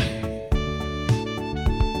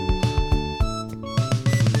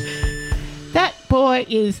 That boy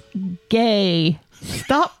is gay.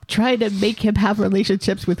 Stop trying to make him have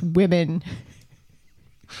relationships with women.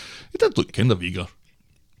 He did look kind of eager.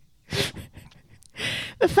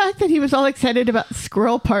 The fact that he was all excited about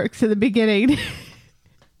squirrel parks in the beginning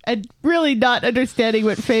and really not understanding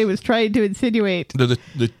what Faye was trying to insinuate.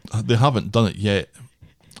 They haven't done it yet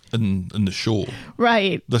in the show.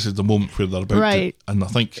 Right. This is the moment where they're about Right. to. And I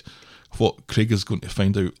think what Craig is going to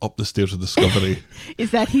find out up the stairs of Discovery.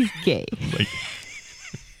 Is that he's gay. Right.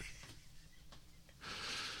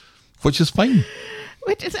 Which is fine.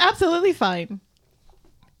 Which is absolutely fine.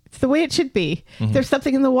 It's the way it should be. Mm-hmm. There's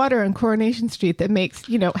something in the water on Coronation Street that makes,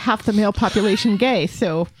 half the male population gay.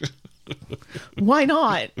 So why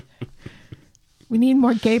not? We need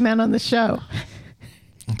more gay men on the show.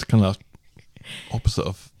 It's kind of opposite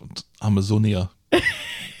of Amazonia.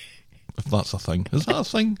 If that's a thing. Is that a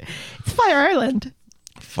thing? It's Fire Island.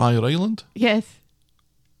 Fire Island? Yes.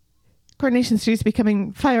 Coronation Street's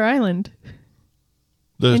becoming Fire Island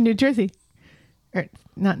in New Jersey. Or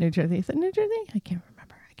not New Jersey. Is it New Jersey? I can't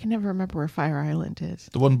remember. I can never remember where Fire Island is.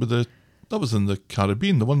 The one with that was in the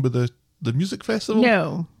Caribbean, the one with the music festival?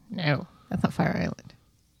 No. That's not Fire Island.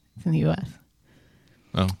 It's in the U.S.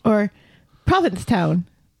 Oh. Or Provincetown.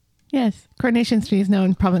 Yes. Coronation Street is now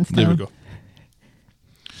in Provincetown. There we go.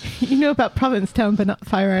 You know about Provincetown, but not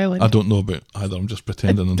Fire Island. I don't know about either. I'm just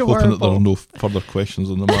pretending and hoping that there are no further questions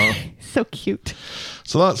on the matter. So cute.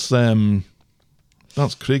 So that's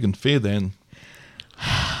Craig and Faye then.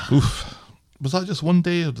 Oof. Was that just one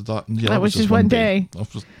day or did that? Yeah, that was just one day.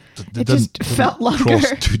 They it just felt longer.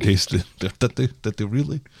 Cross 2 days. Did they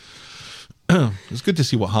really? It's good to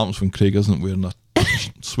see what happens when Craig isn't wearing a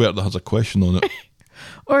sweater that has a question on it.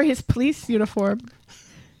 Or his police uniform.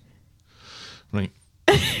 Right.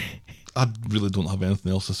 I really don't have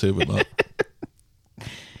anything else to say about that.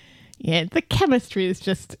 Yeah, the chemistry is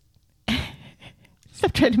just...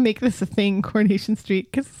 Stop trying to make this a thing, Coronation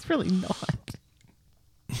Street, because it's really not.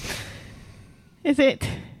 Is it?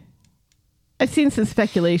 I've seen some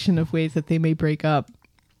speculation of ways that they may break up.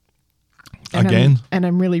 And Again?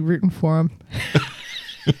 I'm really rooting for them.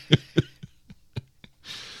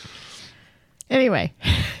 Anyway,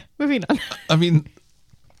 moving on. I mean,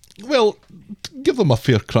 well, give them a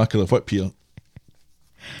fair crack of the whip here.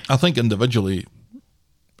 I think individually,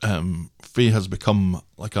 Faye has become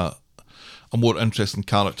like a more interesting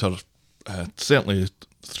character, certainly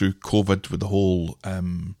through COVID with the whole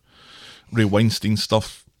Ray Weinstein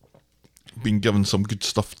stuff, being given some good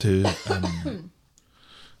stuff to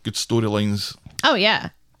good storylines. Oh, yeah.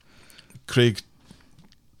 Craig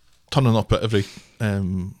turning up at every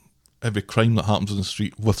crime that happens on the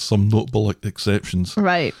street, with some notable exceptions.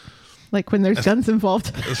 Right. Like when there's guns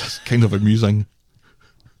involved. It's kind of amusing.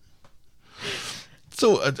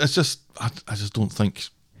 So it's just, I just don't think.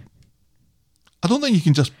 I don't think you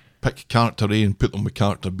can just pick character A and put them with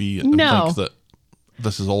character B and think that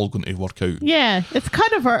this is all going to work out. Yeah, it's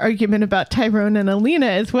kind of our argument about Tyrone and Alina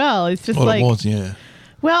as well. It's just It was, yeah.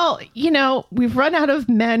 Well, we've run out of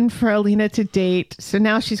men for Alina to date, so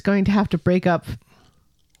now she's going to have to break up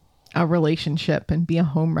a relationship and be a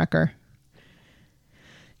homewrecker.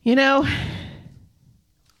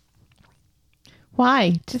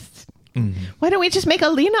 Why? Why don't we just make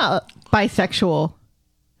Alina bisexual?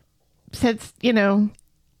 Since,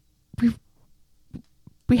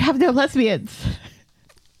 we have no lesbians.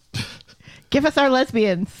 Give us our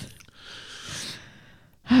lesbians.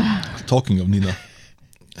 Talking of Nina,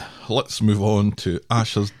 let's move on to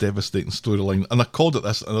Asha's devastating storyline. And I called it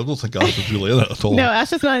this, and I don't think Asha's really in it at all. No,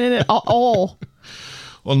 Asha's not in it at all.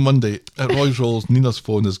 On Monday, at Roy's Rolls, Nina's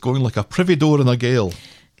phone is going like a privy door in a gale.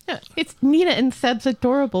 No, it's Nina and Seb's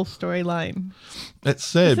adorable storyline. It's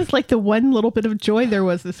Seb. This is like the one little bit of joy there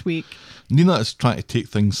was this week. Nina is trying to take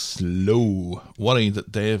things slow, worried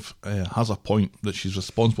that Dev has a point that she's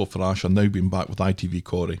responsible for Asha now being back with ITV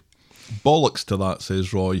Corey. Bollocks to that,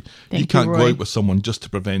 says Roy. You can't go out with someone just to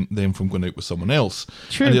prevent them from going out with someone else.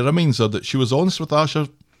 True. And he reminds her that she was honest with Asha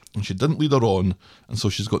and she didn't lead her on, and so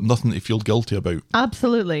she's got nothing to feel guilty about.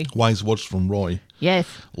 Absolutely. Wise words from Roy. Yes.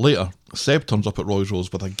 Later, Seb turns up at Roy's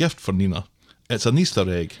Rolls with a gift for Nina. It's an Easter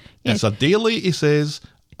egg. Yes. It's a daily, he says,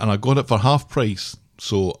 and I got it for half price,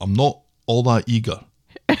 so I'm not all that eager.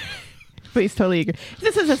 But he's totally eager.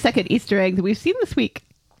 This is a second Easter egg that we've seen this week.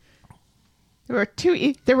 There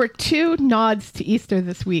were two nods to Easter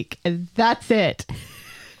this week, and that's it.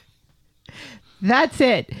 That's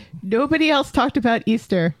it. Nobody else talked about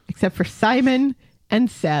Easter except for Simon and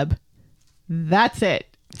Seb. That's it.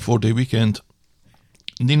 4-day weekend.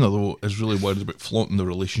 Nina, though, is really worried about flaunting the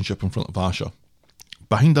relationship in front of Asha.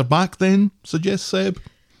 Behind her back, then, suggests Seb.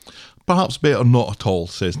 Perhaps better not at all,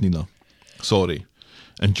 says Nina. Sorry.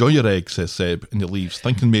 Enjoy your egg, says Seb, and he leaves,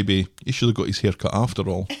 thinking maybe he should have got his hair cut after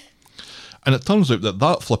all. And it turns out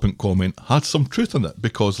that flippant comment had some truth in it,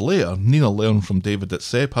 because later Nina learned from David that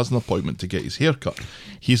Seb has an appointment to get his hair cut.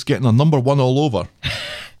 He's getting a number 1 all over.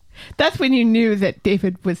 That's when you knew that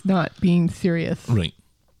David was not being serious. Right.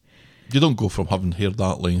 You don't go from having hair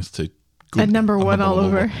that length to go a number 1 all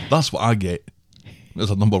over. That's what I get. It's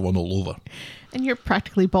a number 1 all over. And you're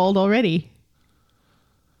practically bald already.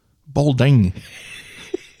 Balding.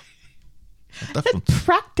 Difference.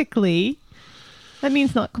 Practically. That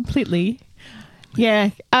means not completely. Yeah.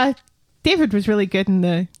 David was really good in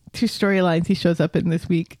the 2 storylines he shows up in this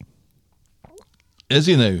week. Is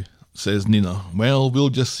he now? Says Nina. Well, we'll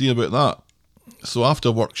just see about that. So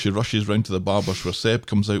after work, she rushes round to the barber's where Seb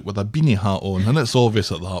comes out with a beanie hat on, and it's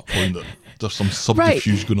obvious at that point that there's some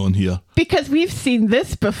subterfuge going on here. Because we've seen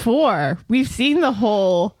this before. We've seen the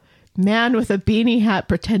whole man with a beanie hat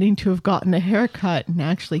pretending to have gotten a haircut, and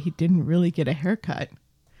actually he didn't really get a haircut.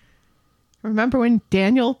 Remember when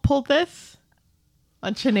Daniel pulled this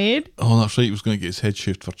on Sinead? Oh, that's right. He was going to get his head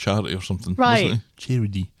shaved for charity or something. Right. Wasn't he?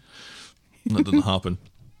 Charity. And that didn't happen.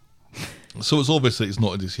 So it's obvious that he's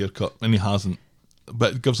not had his haircut, and he hasn't.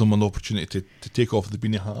 But it gives him an opportunity to take off the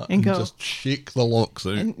beanie hat and just shake the locks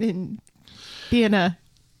out. And be in a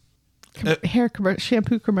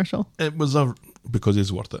shampoo commercial. It was because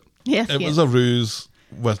he's worth it. Yes, It was a ruse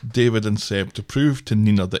with David and Seb to prove to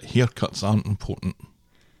Nina that haircuts aren't important.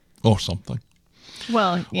 Or something.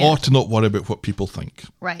 Well, yeah. Or to not worry about what people think.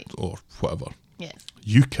 Right. Or whatever. Yes.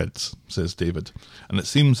 You kids, says David. And it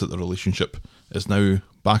seems that the relationship is now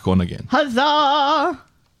back on again. Huzzah!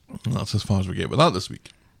 And that's as far as we get with that this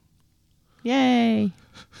week. Yay.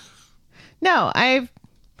 No, I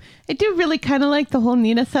do really kind of like the whole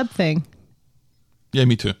Nina Seb thing. Yeah,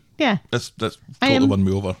 me too. Yeah. That's totally won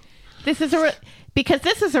me over. This is because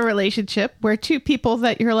this is a relationship where 2 people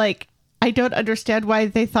that you're like, I don't understand why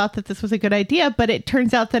they thought that this was a good idea, but it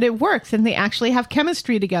turns out that it works and they actually have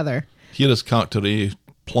chemistry together. Here is character A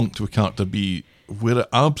plunked with character B, where it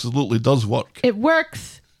absolutely does work. It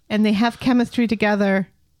works and they have chemistry together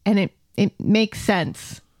and it makes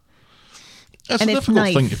sense. It's and a it's difficult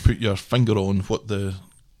nice. thing to put your finger on what the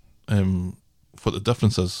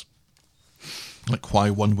difference is. Like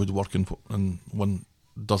why one would work and one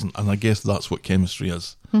doesn't, and I guess that's what chemistry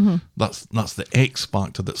is. Mm-hmm. That's the X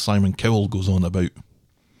factor that Simon Cowell goes on about.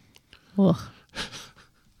 Ugh.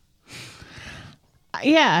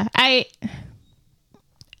 Yeah,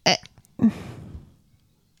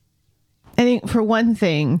 I think for one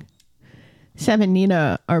thing, Seb and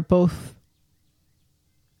Nina are both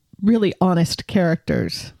really honest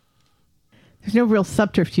characters. There's no real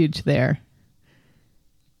subterfuge there.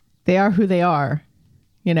 They are who they are,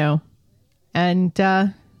 you know, and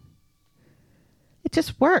it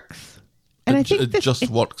just works. And I think it just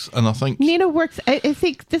works. And I think Nina works. I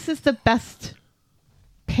think this is the best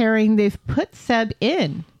pairing they've put Seb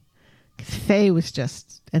in. Because Faye was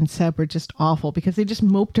and Seb were just awful because they just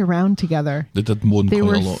moped around together. they did moan They quite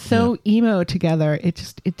were a lot. so emo together.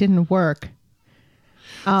 It didn't work.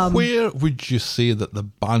 Where would you say that the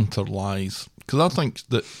banter lies? Because I think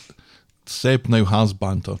that Seb now has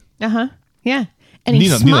banter. Yeah. And he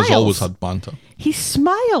smiles. Nina's always had banter. He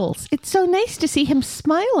smiles. It's so nice to see him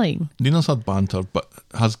smiling. Nina's had banter, but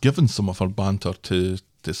has given some of her banter to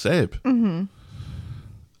Seb. Mm-hmm.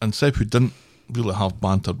 And Seb, who didn't really have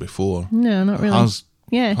banter before, No, not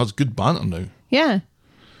really. has good banter now. Yeah.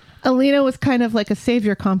 Alina was kind of like a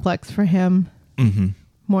savior complex for him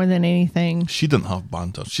more than anything. She didn't have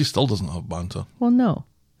banter. She still doesn't have banter. Well, no.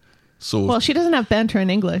 So Well, she doesn't have banter in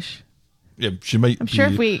English. yeah, she might. I'm sure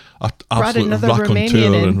if we a brought absolute another raconteur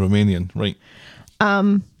Romanian in in. Romanian, right?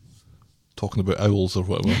 Talking about owls or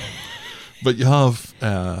whatever. But you have.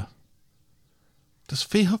 Does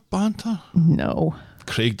Faye have banter? No.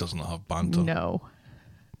 Craig doesn't have banter. No.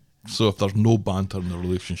 So if there's no banter in the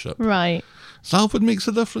relationship, Right. is that what makes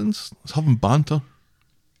a difference? Is having banter?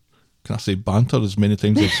 Can I say banter as many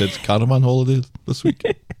times as I've said caravan holidays this week?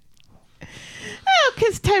 Oh,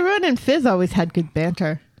 because Tyrone and Fizz always had good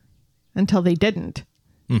banter until they didn't.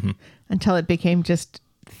 Mm-hmm. Until it became just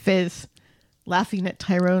Fizz laughing at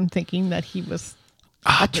Tyrone thinking that he was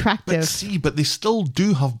attractive. But they still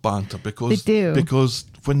do have banter because They do. Because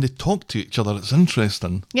when they talk to each other, it's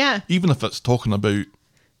interesting. Yeah. Even if it's talking about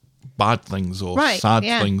bad things or Right, sad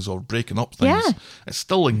yeah. things or breaking up things, Yeah. it's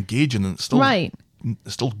still engaging and it's still Right.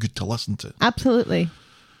 It's still good to listen to. Absolutely.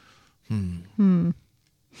 We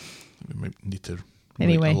might need to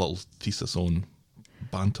Anyway. write a little thesis on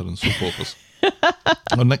banter and soap operas.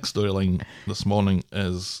 Our next storyline this morning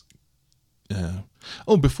is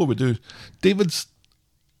before we do, David's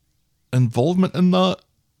involvement in that.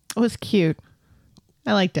 It was cute.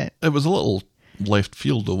 I liked it. It was a little left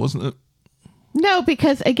field though, wasn't it? No,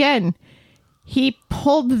 because again, he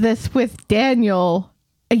pulled this with Daniel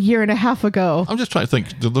a year and a half ago. I'm just trying to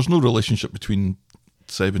think. There's no relationship between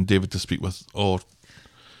Seb and David to speak with, or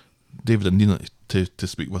David and Nina to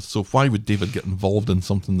speak with. So why would David get involved in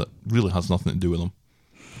something that really has nothing to do with him?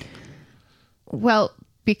 Well,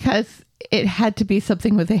 because it had to be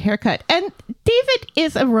something with a haircut. And David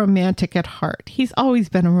is a romantic at heart. He's always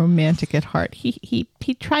been a romantic at heart. He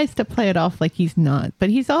tries to play it off like he's not, but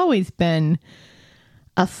he's always been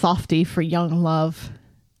a softie for young love.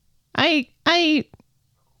 I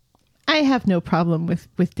have no problem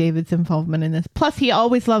with David's involvement in this. Plus, he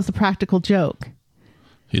always loves a practical joke.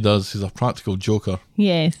 He does. He's a practical joker,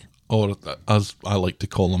 Yes. or as I like to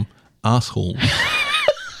call him, assholes.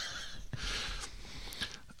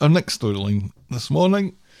 Our next storyline this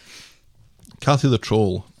morning, Kathy the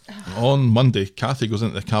Troll. On Monday, Kathy goes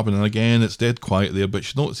into the cabin and again it's dead quiet there, but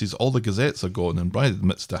she notices all the gazettes are gone and Brian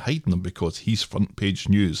admits to hiding them because he's front page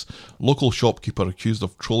news. Local shopkeeper accused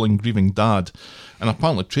of trolling grieving dad, and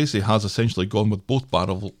apparently Tracy has essentially gone with both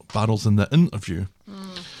barrels in the interview.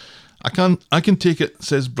 I can take it,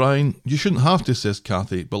 says Brian. You shouldn't have to, says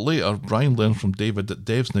Kathy. But later, Brian learns from David that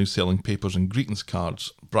Dev's now selling papers and greetings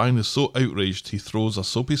cards. Brian is so outraged he throws a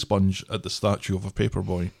soapy sponge at the statue of a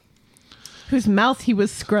paperboy. Whose mouth he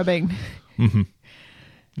was scrubbing.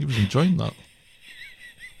 He was enjoying that.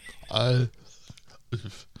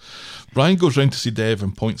 Brian goes round to see Dev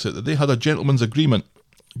and points out that they had a gentleman's agreement.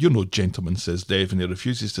 You're no gentleman, says Dev, and he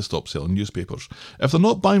refuses to stop selling newspapers. If they're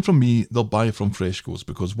not buying from me, they'll buy from Freshco's,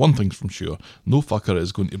 because one thing's from sure, no fucker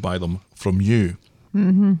is going to buy them from you.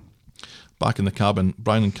 Mm-hmm. Back in the cabin,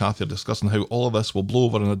 Brian and Kathy are discussing how all of this will blow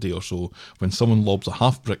over in a day or so when someone lobs a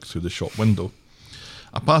half brick through the shop window.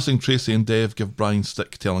 A passing Tracy and Dev give Brian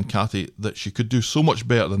stick, telling Kathy that she could do so much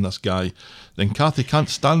better than this guy. Then Kathy can't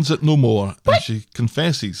stand it no more, and she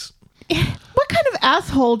confesses. What kind of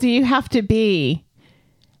asshole do you have to be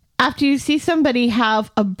after you see somebody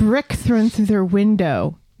have a brick thrown through their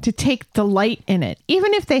window to take delight in it,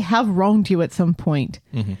 even if they have wronged you at some point?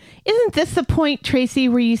 Mm-hmm. Isn't this the point, Tracy,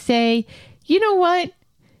 where you say, you know what?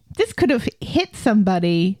 This could have hit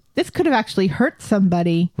somebody. This could have actually hurt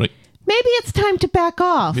somebody. Right. Maybe it's time to back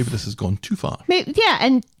off. Maybe this has gone too far. Yeah,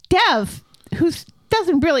 and Dev, who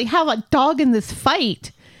doesn't really have a dog in this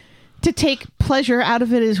fight to take pleasure out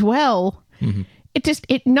of it as well, mm-hmm.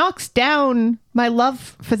 It knocks down my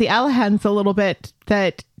love for the Alahans a little bit,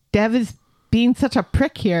 that Dev is being such a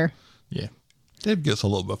prick here. Yeah. Dave gets a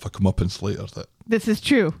little bit of a comeuppance later This is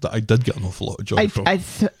true. that I did get an awful lot of joy from.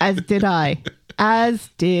 As did I. As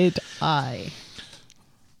did I.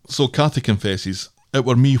 So Kathy confesses, "It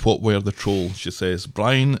were me what were the troll," she says.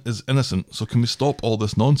 "Brian is innocent, so can we stop all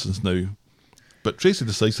this nonsense now?" But Tracy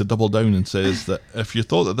decides to double down and says that if you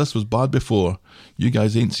thought that this was bad before, you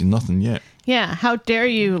guys ain't seen nothing yet. Yeah, how dare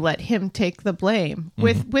you let him take the blame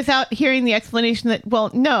without hearing the explanation that, well,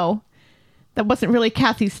 no, that wasn't really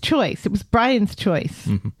Kathy's choice. It was Brian's choice.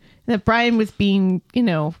 And that Brian was being,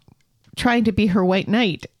 trying to be her white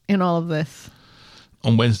knight in all of this.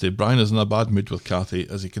 On Wednesday, Brian is in a bad mood with Kathy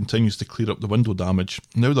as he continues to clear up the window damage.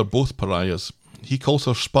 Now they're both pariahs. He calls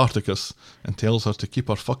her Spartacus and tells her to keep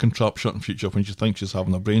her fucking trap shut in future when she thinks she's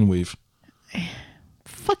having a brainwave.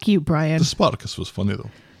 Fuck you, Brian. The Spartacus was funny though.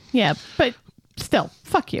 Yeah, but still,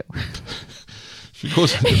 fuck you. She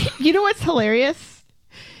goes... You know what's hilarious?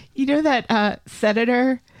 You know that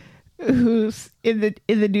senator who's in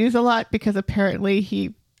the news a lot because apparently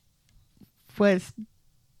he was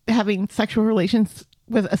having sexual relations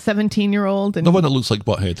with a 17-year-old. And The one that looks like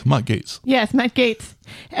Butthead, Matt Gaetz. yes, Matt Gaetz.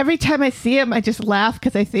 Every time I see him, I just laugh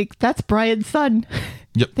because I think that's Brian's son.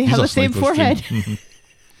 Yep, They he's have a the same sniper's dream. forehead.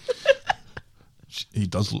 He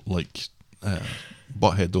does look like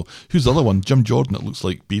Butthead though. Who's the other one? Jim Jordan. It looks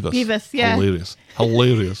like Beavis. Beavis, yeah.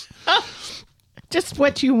 Hilarious. Just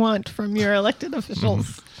what you want from your elected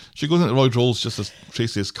officials. She goes into Roy Rolls just as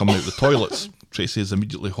Tracy is coming out the toilets. Tracy is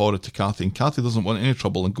immediately horrid to Kathy, and Kathy doesn't want any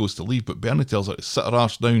trouble and goes to leave, but Bernie tells her to sit her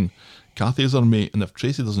arse down. Kathy is her mate, and if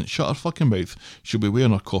Tracy doesn't shut her fucking mouth, she'll be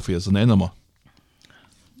wearing her coffee as an enema.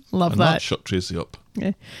 Love And that. that shut Tracy up.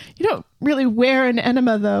 Yeah. You don't really wear an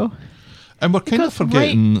enema, though. And we're It kind of goes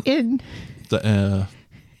forgetting right in. that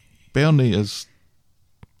Bernie is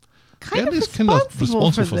Bernie's kind of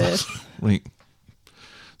responsible for this. Right.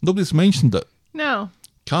 Nobody's mentioned it. No.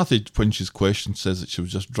 Kathy, when she's questioned, says that she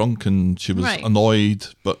was just drunk and she was Right. annoyed,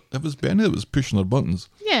 but it was Bernie that was pushing her buttons.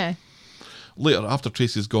 Yeah. Later, after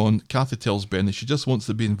Tracy's gone, Kathy tells Bernie she just wants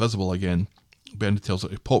to be invisible again. Bernie tells her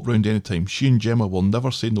to pop round anytime. She and Gemma will never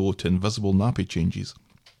say no to invisible nappy changes.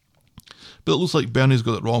 But it looks like Bernie's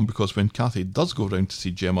got it wrong because when Kathy does go round to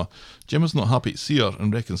see Gemma, Gemma's not happy to see her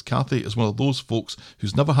and reckons Kathy is one of those folks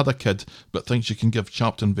who's never had a kid but thinks she can give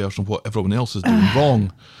Chapton version of what everyone else is doing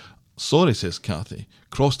wrong. Sorry, says Kathy.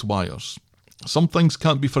 Crossed wires. Some things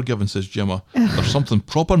can't be forgiven, says Gemma. There's something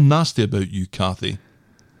proper nasty about you, Kathy.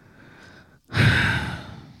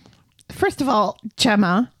 First of all,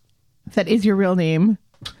 Gemma, if that is your real name.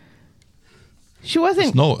 She wasn't.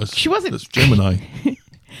 It's not. She wasn't. It's Gemini.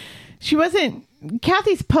 She wasn't.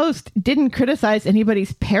 Kathy's post didn't criticize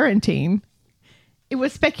anybody's parenting. It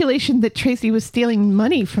was speculation that Tracy was stealing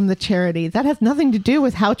money from the charity. That has nothing to do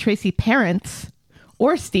with how Tracy parents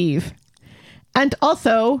or Steve. And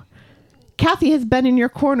also, Kathy has been in your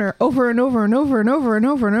corner over and over and over and over and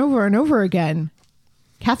over and over and over again.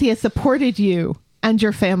 Kathy has supported you and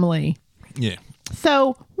your family. Yeah.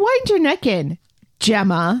 So wind your neck in,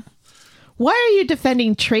 Gemma. Why are you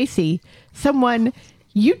defending Tracy, someone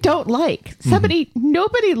you don't like, somebody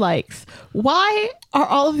nobody likes? Why are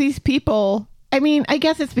all of these people? I mean, I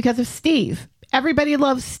guess it's because of Steve. Everybody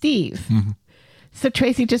loves Steve. So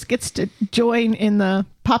Tracy just gets to join in the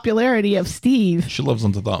popularity of Steve. She lives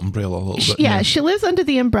under that umbrella a little bit. Yeah, she lives under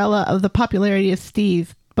the umbrella of the popularity of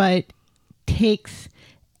Steve, but takes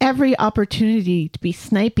every opportunity to be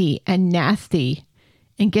snipey and nasty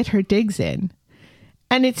and get her digs in.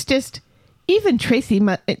 And it's just, even Tracy,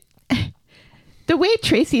 the way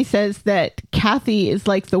Tracy says that Kathy is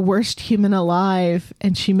like the worst human alive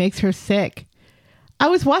and she makes her sick. I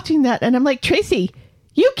was watching that and I'm like, Tracy,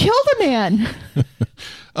 you killed a man.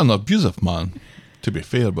 An abusive man, to be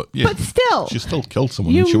fair, but yeah. But still, she still killed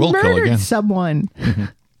someone you and she will kill murdered again. someone.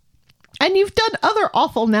 And you've done other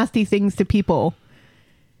awful, nasty things to people.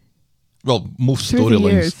 Well, most Through the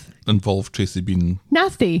storylines years. involve Tracy being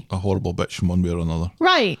Nasty. a horrible bitch in one way or another.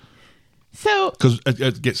 Right. So, Because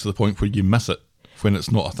it gets to the point where you miss it when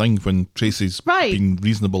it's not a thing, when Tracy's Right. being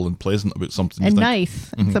reasonable and pleasant about something. You and think,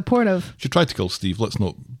 nice and supportive. she tried to kill Steve, let's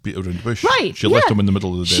not beat around the bush. Right. She left yeah. him in the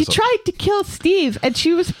middle of the She desert. tried to kill Steve and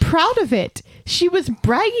she was proud of it. She was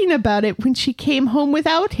bragging about it when she came home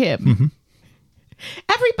without him.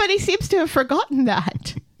 Everybody seems to have forgotten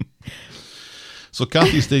that. So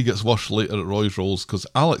Kathy's day gets worse later at Roy's Rolls because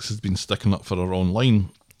Alex has been sticking up for her online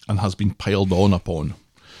and has been piled on upon.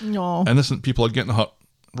 No. Innocent people are getting hurt.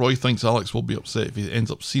 Roy thinks Alex will be upset if he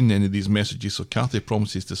ends up seeing any of these messages, so Kathy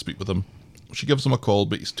promises to speak with him She gives him a call,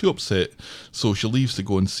 but he's too upset, so she leaves to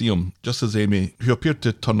go and see him, just as Amy, who appeared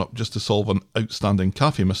to turn up just to solve an outstanding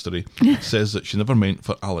cafe mystery, says that she never meant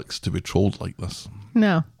for Alex to be trolled like this.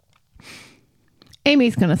 No.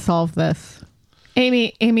 Amy's going to solve this.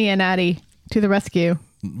 Amy and Addie to the rescue.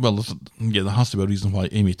 Well, there has to be a reason why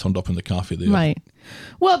Amy turned up in the cafe there. Right.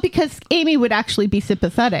 Well, because Amy would actually be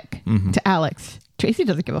sympathetic to Alex. Tracy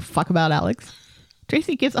doesn't give a fuck about Alex.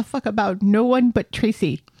 Tracy gives a fuck about no one but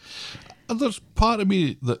Tracy. And there's part of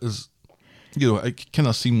me that is, it kind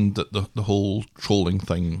of seemed that the whole trolling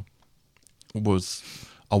thing was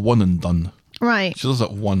a one and done. Right. She does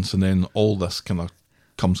it once and then all this kind of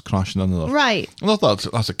comes crashing in there. Right. And I thought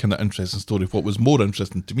that's a kind of interesting story. What was more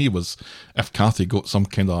interesting to me was if Kathy got some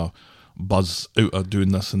kind of buzz out of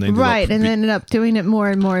doing this and ended up doing it more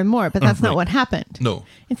and more and more. But that's not right. what happened. No.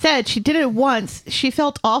 Instead, she did it once. She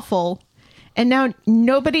felt awful. And now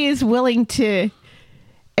nobody is willing to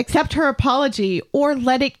accept her apology or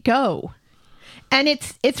let it go. And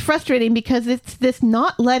it's frustrating because it's this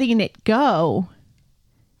not letting it go.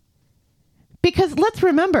 Because let's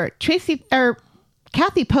remember, Kathy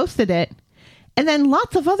posted it, and then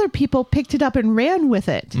lots of other people picked it up and ran with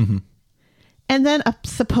it. Mm-hmm. And then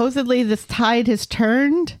supposedly this tide has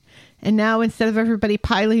turned, and now instead of everybody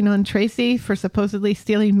piling on Tracy for supposedly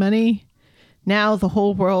stealing money, now the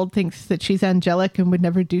whole world thinks that she's angelic and would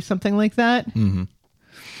never do something like that. Mm-hmm.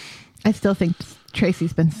 I still think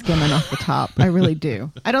Tracy's been skimming off the top. I really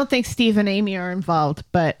do. I don't think Steve and Amy are involved,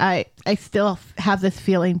 but I still have this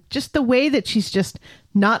feeling, just the way that she's just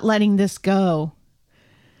not letting this go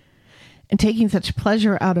and taking such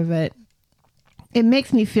pleasure out of it. It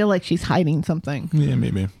makes me feel like she's hiding something. Yeah,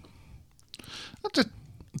 maybe. I'll just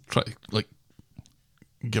try to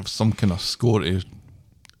give some kind of score to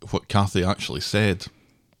what Kathy actually said.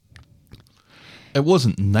 It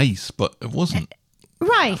wasn't nice, but it wasn't.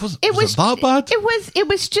 Right. Was it that bad? It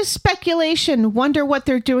was just speculation. Wonder what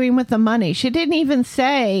they're doing with the money. She didn't even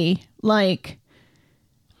say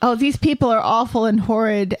oh, these people are awful and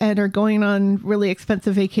horrid and are going on really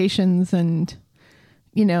expensive vacations and,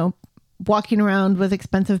 walking around with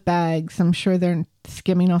expensive bags. I'm sure they're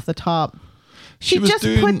skimming off the top. She just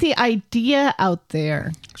put the idea out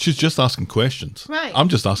there. She's just asking questions. Right. I'm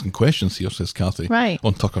just asking questions here, says Kathy. Right.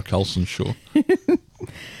 On Tucker Carlson's show.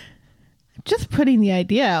 Just putting the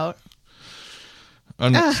idea out. Our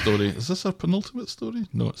next story. Is this our penultimate story?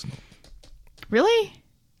 No, it's not. Really?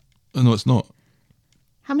 No, it's not.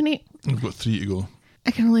 How many? We've got 3 to go.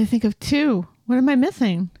 I can only think of 2. What am I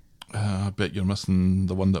missing? I bet you're missing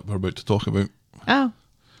the one that we're about to talk about. Oh.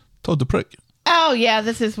 Todd the Prick. Oh, yeah,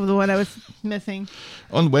 this is the one I was missing.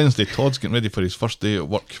 On Wednesday, Todd's getting ready for his first day at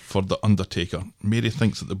work for The Undertaker. Mary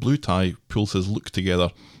thinks that the blue tie pulls his look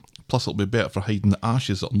together. Plus, it'll be better for hiding the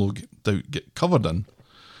ashes that'll no doubt get covered in.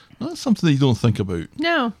 That's something that you don't think about.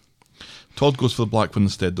 No. Todd goes for the black one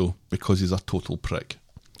instead, though, because he's a total prick.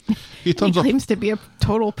 He claims to be a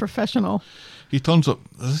total professional. He turns up.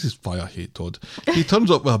 This is why I hate Todd. He turns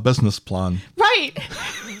up with a business plan. Right.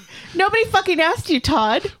 Nobody fucking asked you,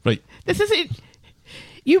 Todd. Right. This isn't.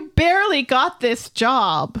 You barely got this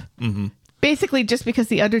job. Mm-hmm. Basically, just because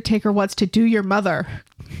the Undertaker wants to do your mother.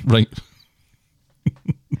 Right.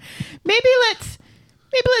 Maybe let's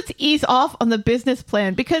ease off on the business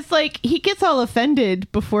plan, because he gets all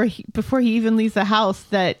offended before he even leaves the house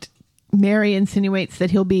that Mary insinuates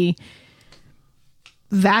that he'll be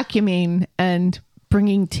vacuuming and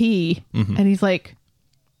bringing tea. Mm-hmm. And he's like,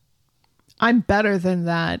 I'm better than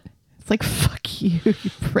that. It's like, fuck you, you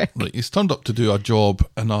prick. Right, he's turned up to do a job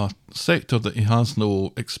in a sector that he has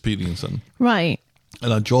no experience in. Right.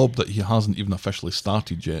 In a job that he hasn't even officially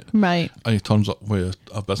started yet. Right. And he turns up with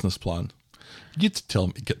a business plan. You'd tell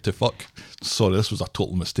him to get to fuck. Sorry, this was a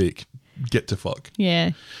total mistake. Get to fuck.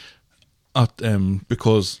 Yeah.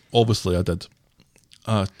 Because obviously I did.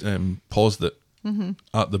 I paused it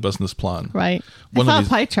at the business plan. Right. I saw a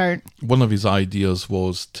pie chart. One of his ideas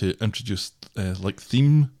was to introduce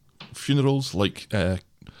theme funerals,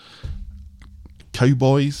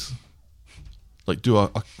 cowboys. Do a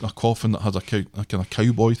coffin that has a kind of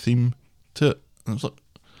cowboy theme to it. And I was like,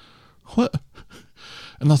 what?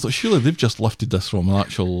 And I thought, surely they've just lifted this from an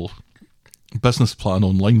actual business plan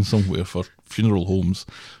online somewhere for funeral homes.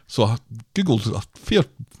 So I Googled a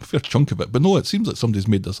fair chunk of it. But no, it seems like somebody's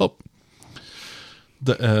made this up.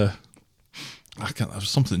 That it was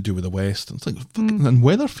something to do with the West. And it's like, fucking in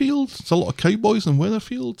Weatherfield, there's a lot of cowboys in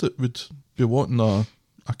Weatherfield that would be wanting a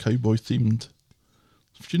cowboy-themed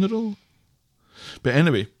funeral. But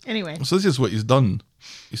anyway, so this is what he's done.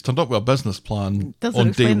 He's turned up with a business plan Doesn't on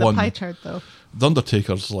day explain one. The pie chart, though. The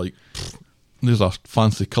Undertaker's like, there's a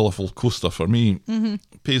fancy, colourful coaster for me.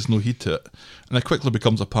 Pays no heed to it. And it quickly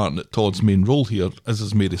becomes apparent that Todd's main role here,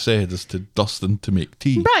 as Mary said, is to dust and to make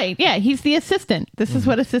tea. Right, yeah, he's the assistant. This is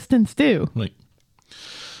what assistants do. Right.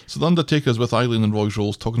 So the Undertaker's with Eileen and Roy's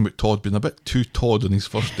Rolls talking about Todd being a bit too Todd on his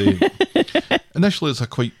first day. Initially, it's a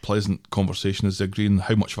quite pleasant conversation as they agree on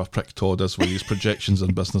how much of a prick Todd is with his projections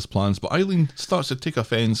and business plans, but Eileen starts to take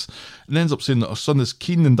offence and ends up saying that her son is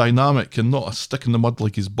keen and dynamic and not a stick in the mud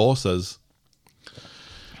like his boss is.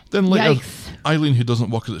 Then later, Yikes. Eileen, who doesn't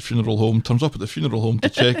work at the funeral home, turns up at the funeral home to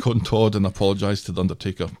check on Todd and apologise to the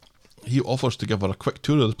Undertaker. He offers to give her a quick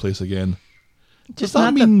tour of the place again. Does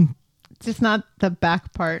that mean... Just not the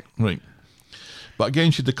back part. Right. But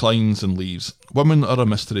again, she declines and leaves. Women are a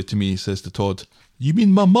mystery to me, says to Todd. You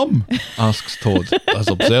mean my mum? Asks Todd, as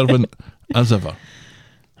observant as ever.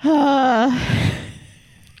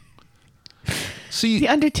 See, The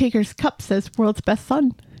Undertaker's cup says world's best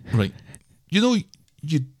son. right. You know,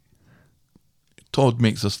 Todd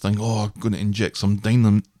makes this thing, I'm going to inject some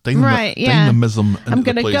Right, yeah. dynamism into I'm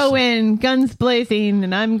going the to place. go in guns blazing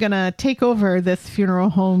and I'm going to take over this funeral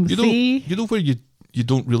home. You know where you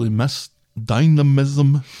don't really miss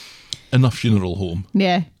dynamism in a funeral home.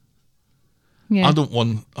 Yeah. Yeah. I don't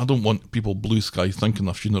want people blue sky thinking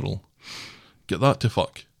a funeral. Get that to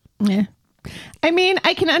fuck. Yeah. I mean,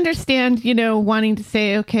 I can understand, wanting to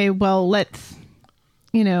say, okay, well, let's,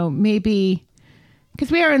 maybe, because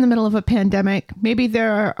we are in the middle of a pandemic, maybe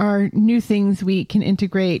there are new things we can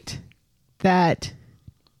integrate that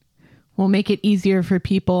will make it easier for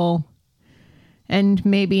people and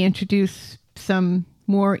maybe introduce some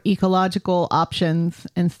more ecological options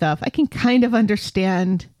and stuff. I can kind of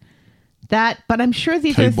understand that, but I'm sure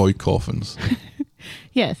these Cowboy coffins.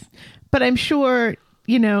 Yes. But I'm sure,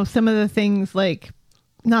 some of the things like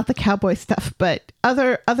not the cowboy stuff, but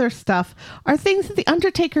other stuff are things that the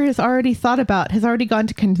Undertaker has already thought about, has already gone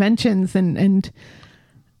to conventions and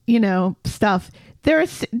stuff.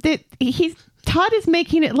 Todd is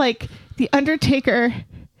making it like the Undertaker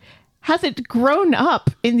hasn't grown up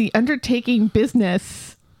in the undertaking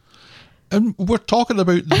business. And we're talking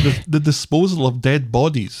about the disposal of dead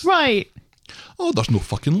bodies. Right. Oh, there's no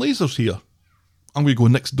fucking lasers here. I'm going to go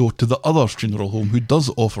next door to the other funeral home who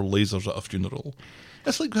does offer lasers at a funeral.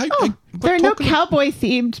 It's like, There are no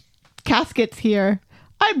cowboy-themed caskets here.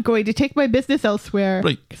 I'm going to take my business elsewhere.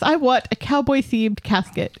 Right. Because I want a cowboy-themed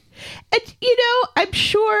casket. And, I'm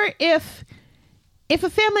sure if a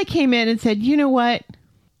family came in and said, you know what?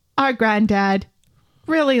 Our granddad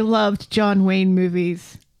really loved John Wayne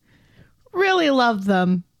movies. Really loved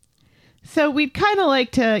them. So we'd kind of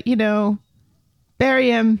like to,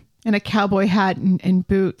 bury him in a cowboy hat and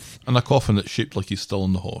boots. And a coffin that's shaped like he's still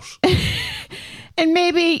on the horse. And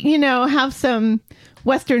maybe, have some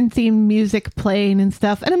Western themed music playing and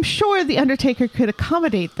stuff. And I'm sure the Undertaker could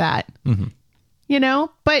accommodate that. Mm-hmm.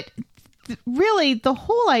 But really the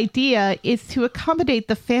whole idea is to accommodate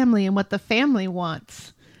the family and what the family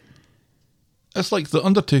wants. It's like the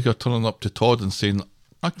Undertaker turning up to Todd and saying,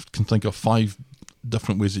 I can think of 5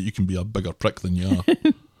 different ways that you can be a bigger prick than you are.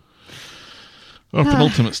 Our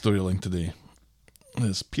penultimate storyline today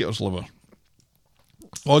is Peter's liver.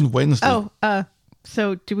 On Wednesday.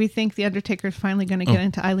 So do we think the Undertaker's finally going to get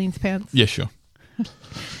into Eileen's pants? Yeah, sure.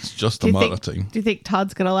 It's just a matter of time. Do you think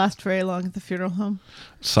Todd's going to last very long at the funeral home?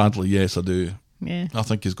 Sadly, yes, I do. Yeah. I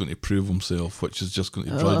think he's going to prove himself, which is just going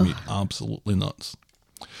to drive me absolutely nuts.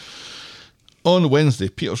 On Wednesday,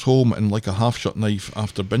 Peter's home and like a half-shut knife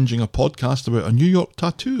after binging a podcast about a New York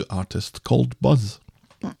tattoo artist called Buzz.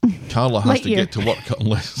 Carla has to get to work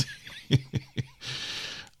unless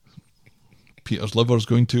Peter's liver's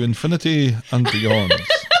going to infinity and beyond.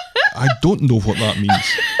 I don't know what that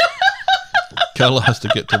means. Carla has to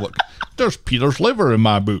get to work. There's Peter's liver in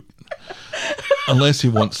my boot. Unless he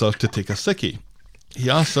wants her to take a sickie. He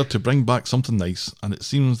asks her to bring back something nice, and it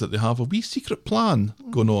seems that they have a wee secret plan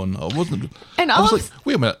going on. I was like,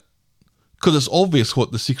 wait a minute. Because it's obvious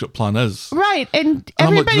what the secret plan is. Right, and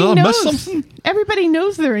I'm like, everybody did I miss knows. something? Everybody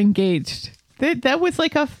knows they're engaged. That was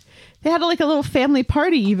like they had like a little family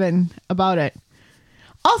party even about it.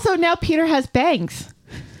 Also, now Peter has bangs.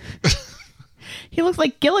 He looks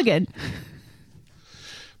like Gilligan.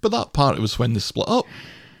 But that part, it was when they split up.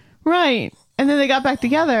 Right, and then they got back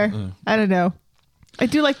together. I don't know. I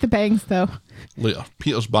do like the bangs though. Later,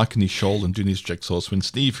 Peter's back in his shawl and doing his jigsaws when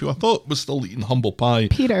Steve, who I thought was still eating humble pie,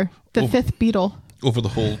 Peter, the fifth Beatle, over the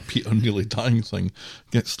whole Peter nearly dying thing,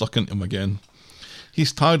 gets stuck into him again.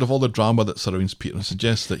 He's tired of all the drama that surrounds Peter and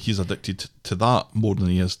suggests that he's addicted to that more than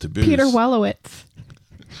he is to booze. Peter Wallowitz.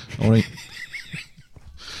 All right.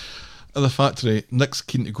 At the factory, Nick's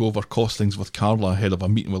keen to go over costings with Carla ahead of a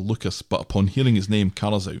meeting with Lucas, but upon hearing his name,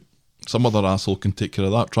 Carla's out. Some other asshole can take care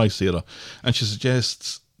of that, try Sarah. And she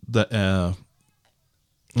suggests that, and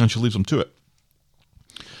she leaves him to it.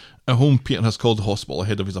 At home, Peter has called the hospital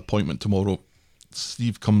ahead of his appointment tomorrow.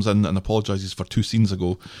 Steve comes in and apologises for 2 scenes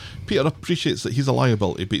ago. Peter appreciates that he's a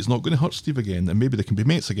liability, but he's not going to hurt Steve again, and maybe they can be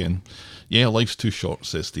mates again. Yeah, life's too short,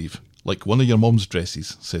 says Steve. Like one of your mum's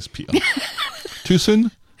dresses, says Peter. Too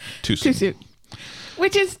soon? Too soon. Too soon.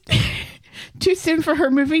 Which is too soon for her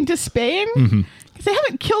moving to Spain? Because they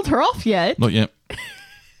haven't killed her off yet. Not yet.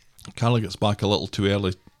 Carla gets back a little too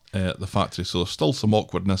early at the factory, so there's still some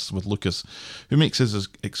awkwardness with Lucas, who makes his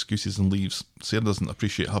excuses and leaves. Sarah doesn't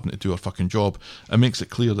appreciate having to do her fucking job and makes it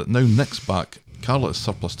clear that now Nick's back, Carla is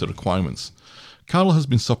surplus to requirements. Carla has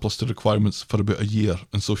been surplus to requirements for about a year,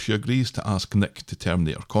 and so she agrees to ask Nick to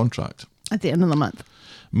terminate her contract. At the end of the month.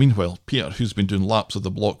 Meanwhile, Peter, who's been doing laps of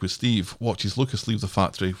the block with Steve, watches Lucas leave the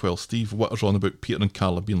factory while Steve witters on about Peter and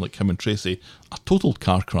Carla being like him and Tracy. A total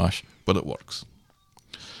car crash, but it works.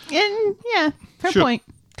 And yeah, fair Sure. point.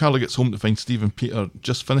 Carla gets home to find Steve and Peter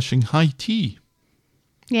just finishing high tea.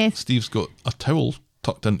 Yes. Steve's got a towel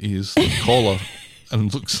tucked into his collar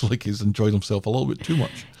and looks like he's enjoyed himself a little bit too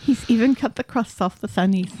much. He's even cut the crusts off the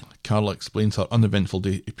sunnies. Carla explains her uneventful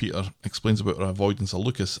day to Peter, explains about her avoidance of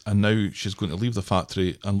Lucas, and now she's going to leave the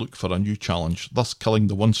factory and look for a new challenge, thus killing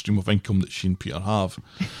the one stream of income that she and Peter have.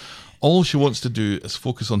 All she wants to do is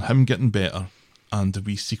focus on him getting better and the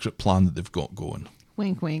wee secret plan that they've got going.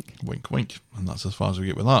 Wink, wink. Wink, wink. And that's as far as we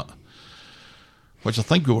get with that. Which I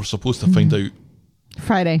think we were supposed to find out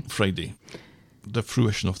Friday. The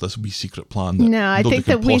fruition of this wee secret plan. That No, I nobody think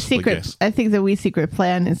can the wee possibly secret. guess. I think the wee secret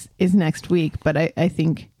plan is next week. But I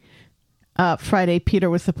think Friday Peter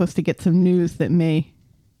was supposed to get some news that may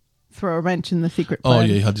throw a wrench in the secret plan. Oh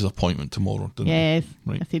yeah, he had his appointment tomorrow, didn't Yes, he?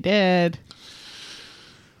 Right. yes, he did.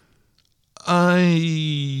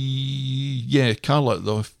 Carla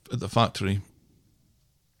at the factory.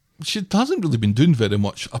 She hasn't really been doing very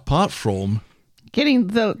much apart from Getting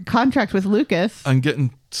the contract with Lucas. and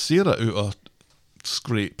getting Sarah out of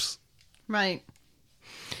scrapes. Right.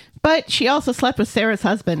 But she also slept with Sarah's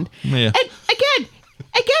husband. Yeah. And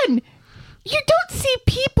again, you don't see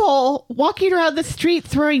people walking around the street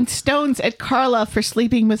throwing stones at Carla for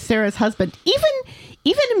sleeping with Sarah's husband.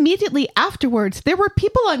 Even immediately afterwards, there were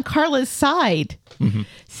people on Carla's side. Mm-hmm.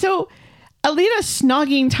 So Alina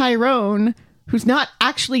snogging Tyrone, who's not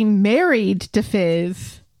actually married to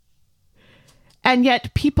Fizz, and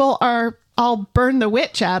yet people are all burn the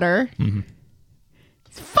witch at her. Mm-hmm.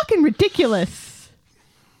 It's fucking ridiculous.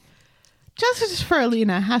 Justice for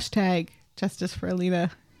Alina. Hashtag justice for Alina.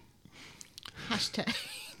 Hashtag.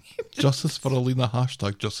 Justice for Alina.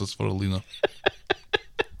 Hashtag justice for Alina.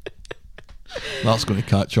 That's going to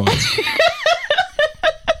catch on.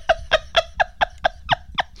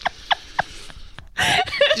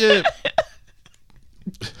 Yeah.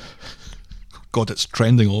 God, it's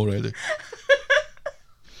trending already.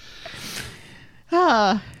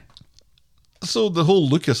 So the whole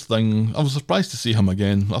Lucas thing, I was surprised to see him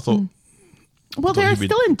again. I thought, Well, they're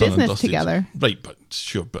still in business together. Right, but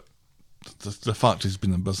sure, but the factory's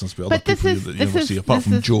been in business with But other people this that is- you never this see, is- apart this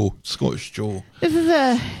from is- Joe, Scottish Joe. This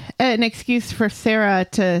is an excuse for Sarah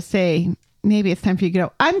to say, maybe it's time for you to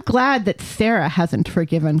go. I'm glad that Sarah hasn't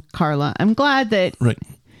forgiven Carla. I'm glad that, Right.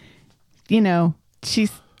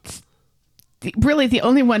 she's really the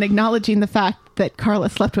only one acknowledging the fact that Carla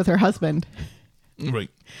slept with her husband. Right.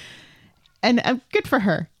 And good for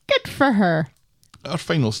her. Good for her. Our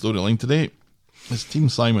final storyline today is Team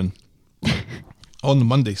Simon. On the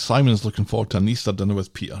Monday, Simon is looking forward to an Easter dinner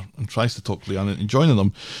with Peter and tries to talk Leanne into joining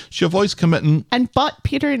them. She avoids committing And bought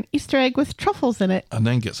Peter an Easter egg with truffles in it. and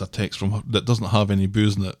then gets a text from her that doesn't have any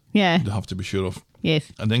booze in it. Yeah. You have to be sure of.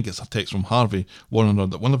 Yes. And then gets a text from Harvey warning her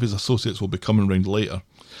that one of his associates will be coming round later.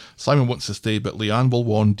 Simon wants to stay, but Leanne will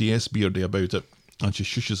warn DS Beardy about it, and she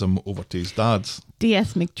shushes him over to his dad's.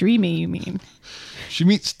 DS McDreamy, you mean? She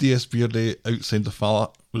meets DS Beardy outside the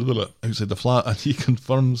flat, and he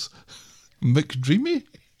confirms McDreamy?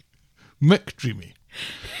 McDreamy.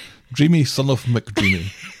 Dreamy, son of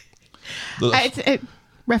McDreamy. It's a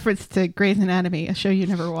reference to Grey's Anatomy, a show you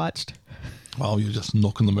never watched. Wow, you're just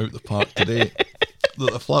knocking them out the park today.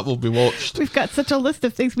 The flat will be watched. We've got such a list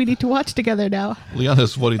of things we need to watch together now. Leanne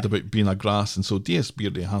is worried about being a grass, and so DS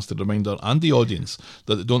Beardy has to remind her and the audience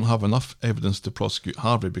that they don't have enough evidence to prosecute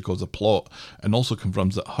Harvey because of plot, and also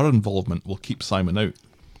confirms that her involvement will keep Simon out.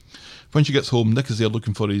 When she gets home, Nick is there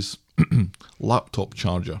looking for his laptop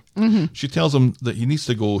charger. Mm-hmm. She tells him that he needs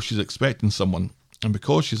to go, she's expecting someone, And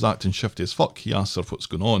because she's acting shifty as fuck, he asks her what's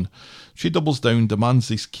going on. She doubles down, demands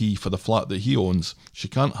his key for the flat that he owns. She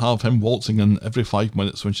can't have him waltzing in every 5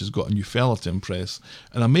 minutes when she's got a new fella to impress.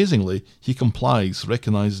 And amazingly, he complies,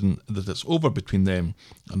 recognising that it's over between them.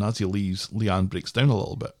 And as he leaves, Leanne breaks down a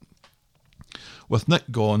little bit. With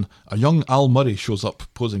Nick gone, a young Al Murray shows up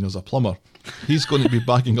posing as a plumber. He's going to be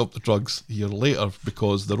bagging up the drugs a year later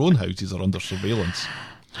because their own houses are under surveillance.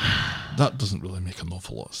 That doesn't really make an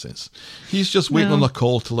awful lot of sense. He's just waiting on a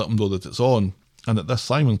call to let him know that it's on. And at this,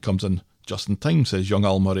 Simon comes in. Just in time, says young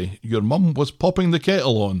Al Murray. Your mum was popping the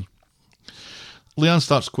kettle on. Leanne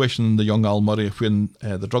starts questioning the young Al Murray when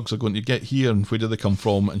the drugs are going to get here and where do they come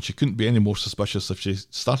from, and she couldn't be any more suspicious if she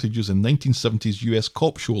started using 1970s US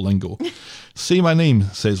cop show lingo. Say my name,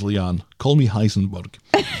 says Leanne. Call me Heisenberg.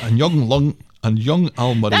 And young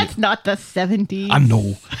Al Murray... That's not the 70s. I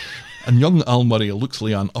know. And young Al Murray looks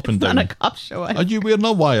Leanne up and down. Not a cop show. Are you wearing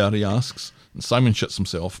a wire, he asks. And Simon shits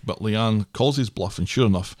himself, but Leanne calls his bluff, and sure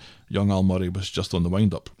enough, young Al Murray was just on the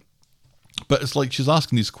wind-up. But it's like she's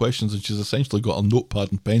asking these questions and she's essentially got a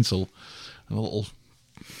notepad and pencil and a little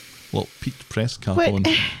peaked press cap on.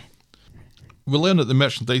 We learn that the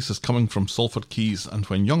merchandise is coming from Salford Quays, and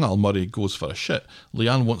when young Al Murray goes for a shit,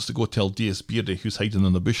 Leanne wants to go tell D.S. Beardy, who's hiding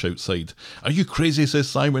in the bush outside. Are you crazy, says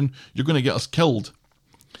Simon. You're going to get us killed.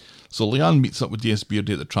 So Leanne meets up with D.S.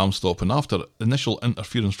 Beardy at the tram stop, and after initial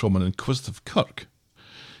interference from an inquisitive Kirk,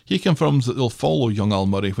 he confirms that they'll follow young Al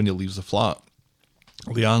Murray when he leaves the flat.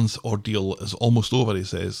 Leanne's ordeal is almost over, he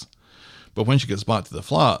says. But when she gets back to the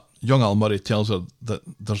flat, young Al Murray tells her that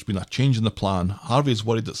there's been a change in the plan. Harvey's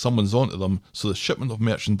worried that someone's onto them, so the shipment of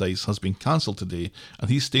merchandise has been cancelled today, and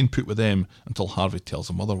he's staying put with them until Harvey tells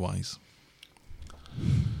him otherwise.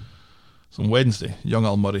 So on Wednesday, young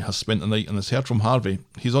Al Murray has spent the night and has heard from Harvey.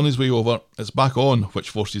 He's on his way over, it's back on, which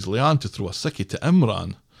forces Leanne to throw a sickie to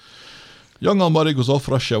Imran. Young Al Murray goes off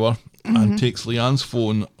for a shower and takes Leanne's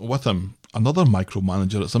phone with him. Another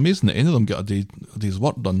micromanager. It's amazing that any of them get a day's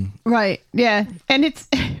work done. Right, yeah. And it's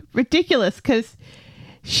ridiculous because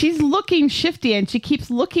she's looking shifty and she keeps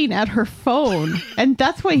looking at her phone. And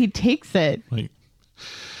that's why he takes it. Right.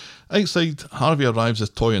 Outside, Harvey arrives as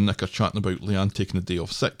Toya and Nick are chatting about Leanne taking a day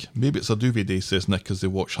off sick. Maybe it's a duvet day, says Nick as they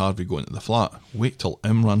watch Harvey go into the flat. Wait till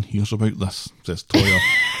Imran hears about this, says Toya.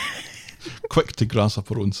 Quick to grasp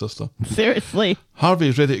her own sister. Seriously. Harvey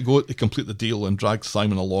is ready to go to complete the deal and drags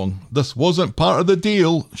Simon along. This wasn't part of the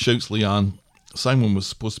deal, shouts Leanne. Simon was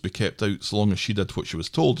supposed to be kept out so long as she did what she was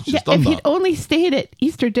told, and she's done if that. he'd only stayed at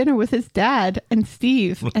Easter dinner with his dad and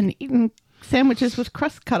Steve and eaten sandwiches with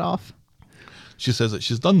crust cut off. She says that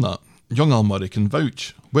she's done that. Young Al Murray can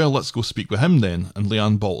vouch. Well, let's go speak with him then, and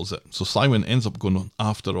Leanne bottles it. So Simon ends up going on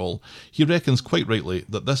after all. He reckons quite rightly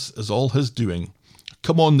that this is all his doing.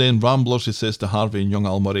 Come on then, ramblers, he says to Harvey and young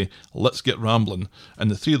Al Murray. Let's get rambling. And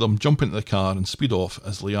the three of them jump into the car and speed off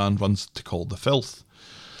as Leanne runs to call the filth.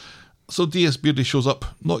 So D.S. Beardy shows up,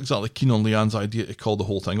 not exactly keen on Leanne's idea to call the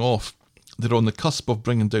whole thing off. They're on the cusp of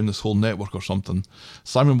bringing down this whole network or something.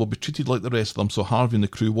 Simon will be treated like the rest of them, so Harvey and the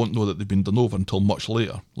crew won't know that they've been done over until much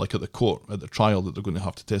later, like at the court, at the trial that they're going to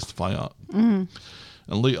have to testify at. And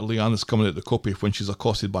later, Leanne is coming out the copy when she's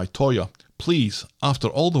accosted by Toya. Please, after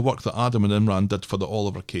all the work that Adam and Imran did for the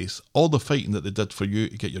Oliver case, all the fighting that they did for you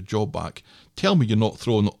to get your job back, tell me you're not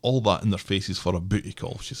throwing all that in their faces for a booty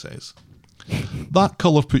call, she says. That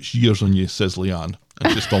colour puts years on you, says Leanne.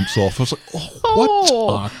 And she stomps off. I was like,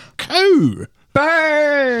 what a cow!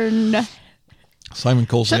 Burn! Simon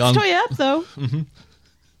calls Shuts Leanne. Toya up, though.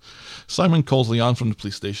 Simon calls Leanne from the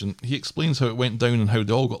police station. He explains how it went down and how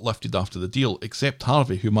they all got lifted after the deal, except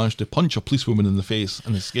Harvey, who managed to punch a policewoman in the face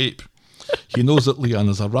and escape. He knows that Leanne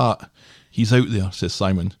is a rat. He's out there, says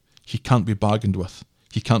Simon. He can't be bargained with.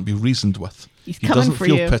 He can't be reasoned with. He's he coming doesn't for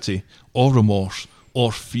feel you. pity or remorse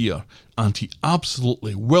or fear, and he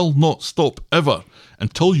absolutely will not stop ever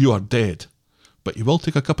until you are dead. But he will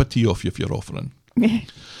take a cup of tea off you if you're offering.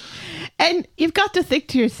 And you've got to think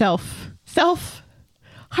to yourself,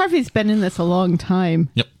 Harvey's been in this a long time.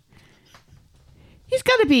 Yep. He's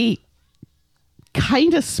got to be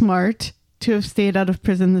kind of smart to have stayed out of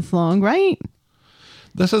prison this long, right?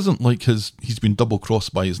 This isn't like he's been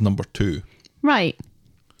double-crossed by his number two. Right.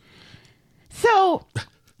 So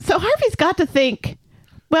Harvey's got to think,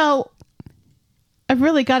 well, I've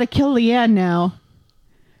really got to kill Leanne now,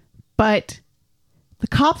 but the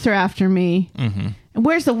cops are after me. Mm-hmm. And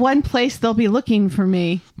where's the one place they'll be looking for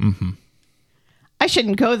me? Mm-hmm. I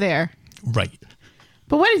shouldn't go there. Right.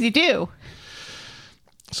 But what does he do?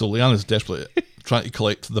 So Leanne is desperately trying to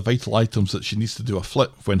collect the vital items that she needs to do a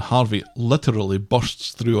flip when Harvey literally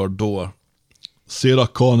bursts through her door. Sarah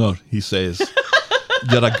Connor, he says.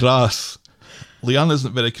 You're a grass. Leanne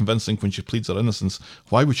isn't very convincing when she pleads her innocence.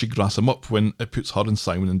 Why would she grass him up when it puts her and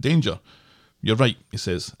Simon in danger? You're right, he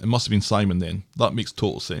says. It must have been Simon then. That makes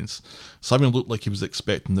total sense. Simon looked like he was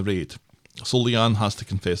expecting the raid. So Leanne has to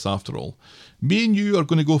confess after all. Me and you are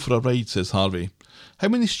going to go for a ride, says Harvey. How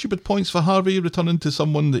many stupid points for Harvey returning to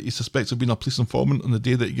someone that he suspects of being a police informant on the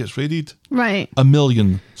day that he gets raided? Right.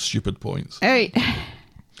 1,000,000 stupid points. All right.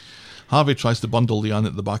 Harvey tries to bundle Leanne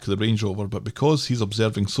at the back of the Range Rover, but because he's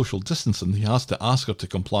observing social distancing, he has to ask her to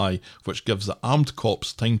comply, which gives the armed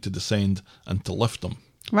cops time to descend and to lift him.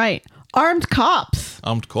 Right. Armed cops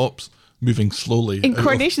Armed cops moving slowly in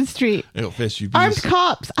Coronation Street. out of SUVs. Armed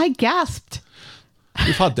cops. I gasped.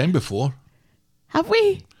 We've had them before. Have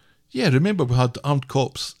we? Yeah, remember we had armed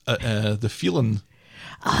cops at the Phelan,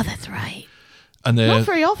 Oh, that's right. and Not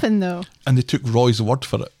very often, though. and they took Roy's word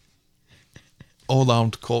for it. All the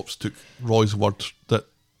armed cops took Roy's word that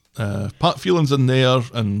Pat Phelan's in there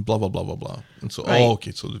and blah blah blah blah blah. And so, Right. oh,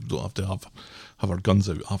 okay, so they don't have to have our guns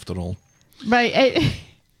out after all. Right.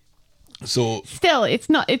 So Still, it's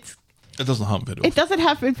not. It doesn't happen very often. doesn't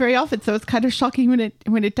happen very often, so it's kind of shocking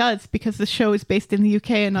when it does, because the show is based in the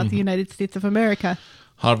UK and not the United States of America.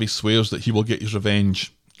 Harvey swears that he will get his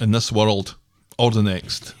revenge in this world or the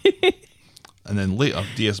next. And then later,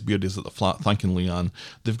 D.S. Beardy's at the flat thanking Leanne.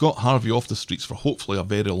 They've got Harvey off the streets for hopefully a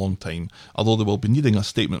very long time, although they will be needing a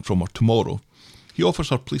statement from her tomorrow. He offers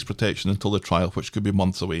her police protection until the trial, which could be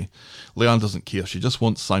months away. Leanne doesn't care. She just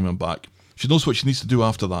wants Simon back. She knows what she needs to do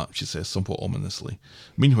after that, she says somewhat ominously.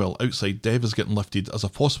 Meanwhile, outside, Dev is getting lifted as a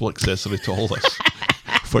possible accessory to all this,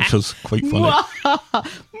 which is quite funny.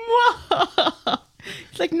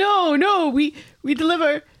 It's like, no, we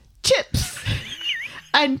deliver chips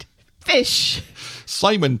and fish.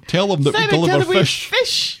 Simon, tell them that we Simon, tell deliver them we have fish.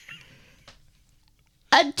 fish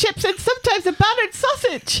and chips and sometimes a battered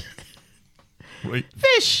sausage. Right.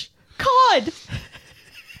 Fish, cod.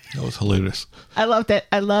 That was hilarious. I loved it.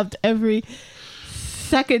 I loved every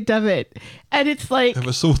second of it. And it's like It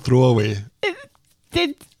was so throwaway.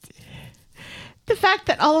 the fact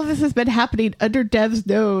that all of this has been happening under Dev's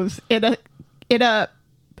nose in a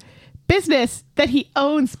business that he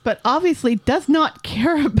owns but obviously does not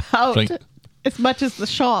care about Right. as much as the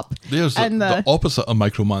shop. There's and the opposite of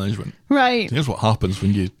micromanagement. right. Here's what happens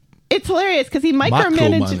when you... It's hilarious because he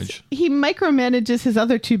Macromanage. micromanages his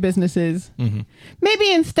other two businesses. Mm-hmm.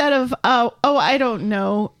 Maybe instead of I don't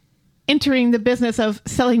know, entering the business of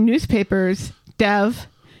selling newspapers, Dev,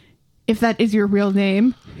 if that is your real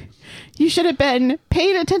name, you should have been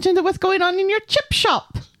paying attention to what's going on in your chip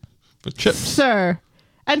shop, But chips. sir,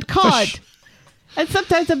 and cod, Fish. and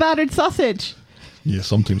sometimes a battered sausage. Yeah,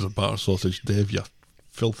 sometimes a batter sausage, Dev, you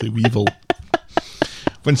filthy weevil.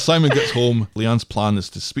 When Simon gets home, Leanne's plan is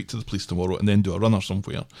to speak to the police tomorrow and then do a runner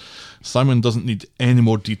somewhere. Simon doesn't need any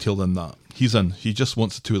more detail than that. He's in. He just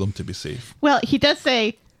wants the two of them to be safe. Well, he does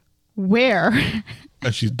say where.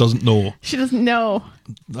 And she doesn't know. She doesn't know.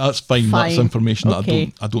 That's fine. That's Fine. information that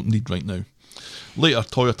Okay. I don't need right now. Later,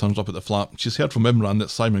 Toya turns up at the flat. She's heard from Imran that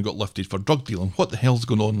Simon got lifted for drug dealing. What the hell's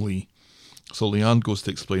going on, Lee? So Leanne goes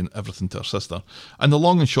to explain everything to her sister. And the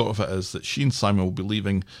long and short of it is that she and Simon will be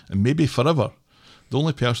leaving, and maybe forever. The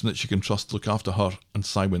only person that she can trust to look after her and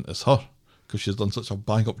Simon is her, because she's done such a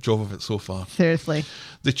bang-up job of it so far. Seriously.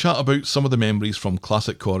 They chat about some of the memories from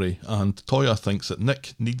classic Corrie, and Toya thinks that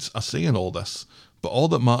Nick needs a say in all this, but all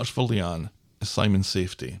that matters for Leanne is Simon's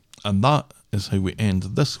safety. And that is how we end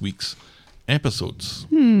this week's episodes.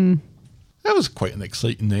 That was quite an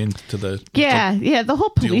exciting end to the... Yeah, the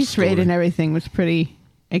whole police raid story. and everything was pretty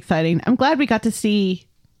exciting. I'm glad we got to see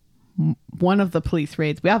one of the police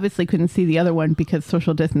raids. We obviously couldn't see the other one because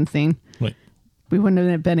social distancing. Right. We wouldn't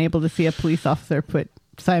have been able to see a police officer put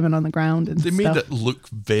Simon on the ground and They stuff. made it look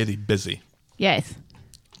very busy. Yes.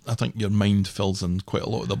 I think your mind fills in quite a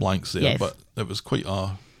lot of the blanks there, Yes. but it was quite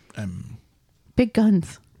a... Big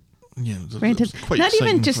guns. yeah, it was Granted, quite not even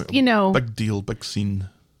exciting, just, quite a you know- Big deal, big scene.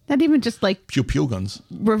 Not even just like Pew pew guns.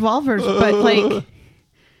 revolvers, but like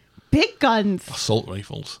big guns. Assault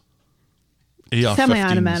rifles. AR-15s.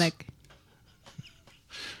 Semi-automatic.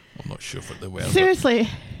 I'm not sure what they were. but Seriously. It's,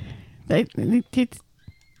 They were you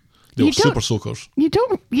don't- super soakers. you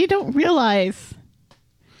don't realize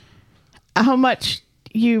how much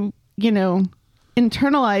you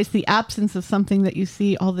internalize the absence of something that you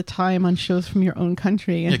see all the time on shows from your own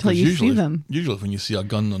country Yeah, until 'cause you see them. Usually when you see a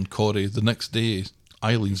gun on Corrie, the next day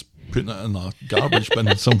Eileen's putting it in a garbage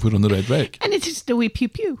bin somewhere on the red wreck. And it's just a wee pew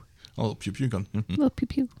pew. A little pew pew gun. Mhm. Little pew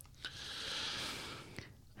pew.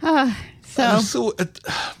 So So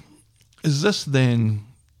is this then...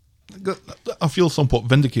 I feel somewhat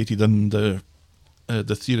vindicated in the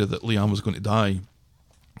theory that Leanne was going to die.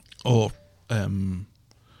 Or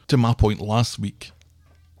to my point last week,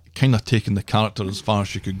 kind of taking the character as far as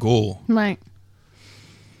she could go. Right.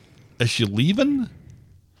 Is she leaving?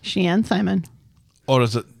 She and Simon. Or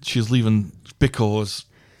is it she's leaving because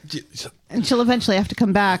And she'll eventually have to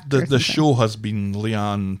come back. or the something. show has been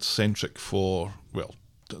Leanne-centric for, well,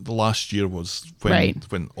 the last year was Right.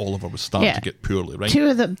 when Oliver was starting Yeah. to get poorly, right? Two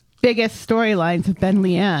of the biggest storylines have been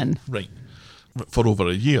Leanne. Right. For over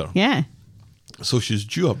a year. Yeah. So she's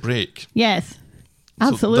due a break. Yes. So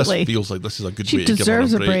Absolutely. this feels like this is a good She way to give her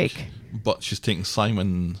deserves a a break. break. But she's taking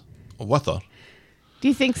Simon with her. Do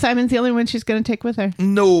you think Simon's the only one she's going to take with her?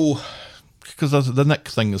 No, because the Nick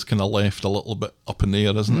thing is kind of left a little bit up in the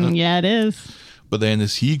air, isn't it? Yeah, it is. But then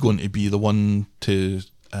is he going to be the one to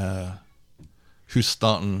who's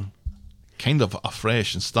starting kind of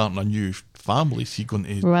afresh and starting a new family? Is he going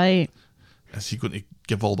to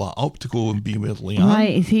give all that up to go and be with Leanne?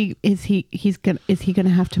 Right. Is he gonna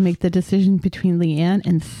have to make the decision between Leanne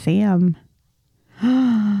and Sam?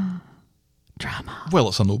 Drama. Well,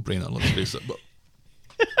 it's a no-brainer, let's face it. But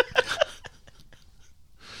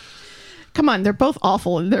Come on, they're both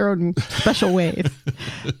awful in their own special ways.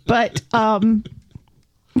 But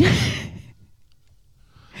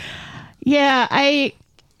yeah, I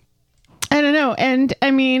don't know. And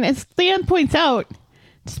I mean, as Leanne points out,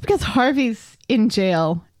 just because Harvey's in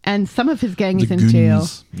jail and some of his gang is in jail,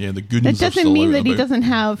 yeah, the goons. that are doesn't still mean out that he about. doesn't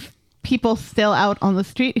have people still out on the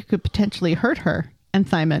street who could potentially hurt her and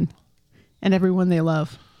Simon and everyone they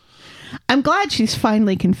love. I'm glad she's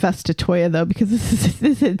finally confessed to Toya, though, because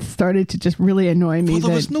this had started to just really annoy me. Well, there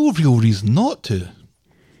that was no real reason not to.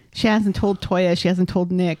 she hasn't told Toya, she hasn't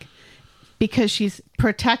told Nick, because she's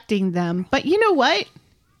protecting them. But you know what?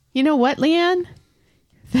 You know what, Leanne?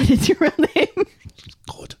 That is your real name.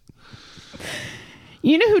 God.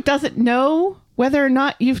 You know who doesn't know whether or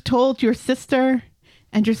not you've told your sister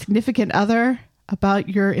and your significant other about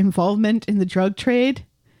your involvement in the drug trade?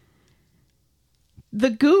 The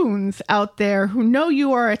goons out there who know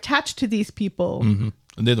you are attached to these people. Mm-hmm.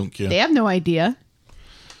 And they don't care. They have no idea.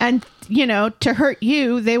 And, you know, to hurt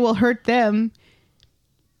you, they will hurt them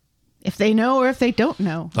if they know or if they don't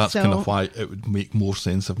know. That's kind of why it would make more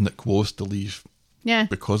sense if Nick was to leave. Yeah.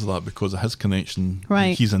 Because of that, because of his connection.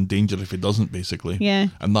 Right. He's in danger if he doesn't, basically. Yeah.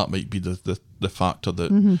 And that might be the factor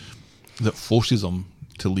that that forces him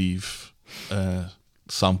to leave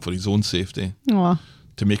Sam for his own safety, Aw.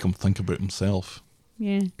 to make him think about himself.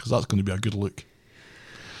 Yeah. Because that's going to be a good look.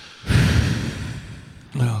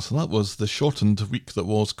 Yeah, so that was the shortened week that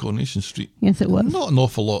was Coronation Street. Yes, it was. Not an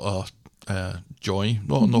awful lot of joy,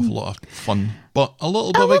 not an awful lot of fun, but a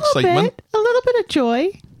little bit A of little excitement. bit, a little bit of joy.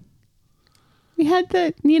 We had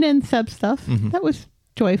the Nina and Seb stuff. That was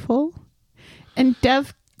joyful. And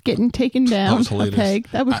Dev getting taken That down was a hilarious. peg.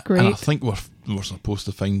 That was great. And I think we're supposed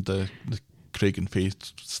to find the Craig and Faith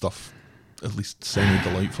stuff at least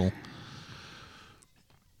semi-delightful.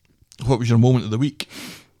 What was your moment of the week?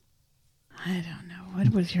 I don't know. What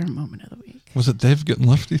was your moment of the week? Was it Dev getting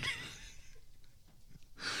lifted?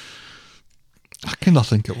 I kind of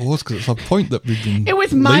think it was, because it's a point that we've been It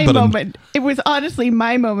was my labouring. moment. It was honestly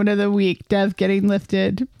my moment of the week, Dev getting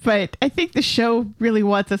lifted. But I think the show really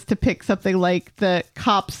wants us to pick something like the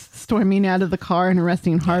cops storming out of the car and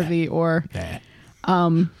arresting Harvey, or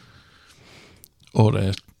Or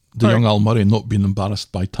the young Al Murray not being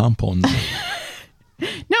embarrassed by tampons.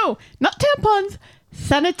 no, not tampons,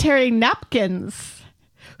 sanitary napkins.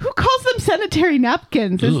 Who calls them sanitary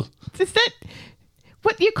napkins? Ugh. Is that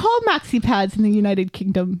what you call maxi pads in the United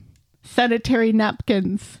Kingdom? Sanitary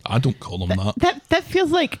napkins. I don't call them that. That feels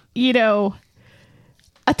like, you know,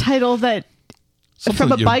 a title that Something from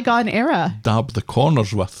that a you bygone era. dab the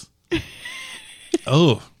corners with.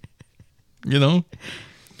 Oh, you know,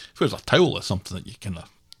 if it was a towel or something that you kind of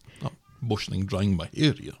not motioning drying my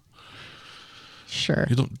hair here. Sure.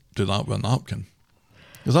 You don't do that with a napkin.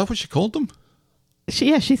 Is that what she called them?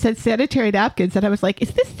 She said sanitary napkins, and I was like,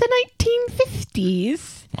 is this the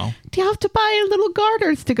 1950s? Well, Do you have to buy little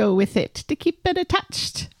garters to go with it to keep it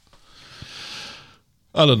attached?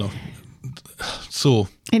 I don't know. So,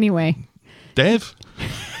 Anyway, Dev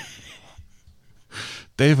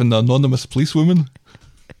and the anonymous policewoman.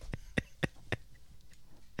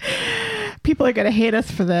 people are going to hate us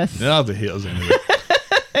for this. Yeah, they hate us anyway.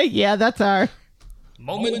 Yeah, that's our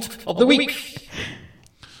Moment of the week.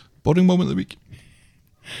 Boring moment of the week.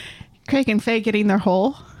 Craig and Faye getting their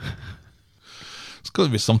hole. It's got to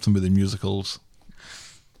be something with the musicals.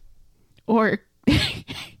 Or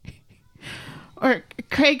or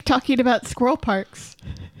Craig talking about squirrel parks.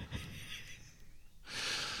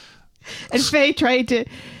 And Faye tried to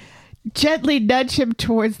gently nudge him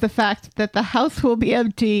towards the fact that the house will be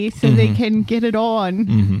empty so they can get it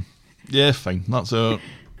on. Yeah, fine. That's a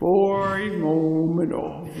Boy moment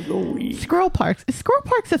of the week. Squirrel parks. Is Squirrel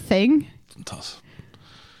Parks a thing? that's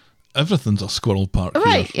everything's a squirrel park.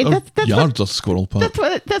 Right, Here. that's Yard's a squirrel park.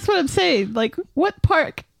 That's what I'm saying. Like, what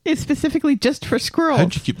park is specifically just for squirrels? How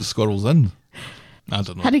do you keep the squirrels in? I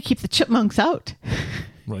don't know. How do you keep the chipmunks out?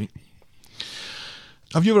 Right.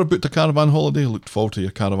 Have you ever booked a caravan holiday, looked forward to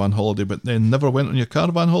your caravan holiday, but then never went on your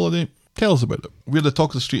caravan holiday? Tell us about it. We're the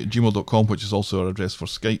talkofthestreet@gmail.com, which is also our address for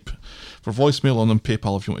Skype. For voicemail and on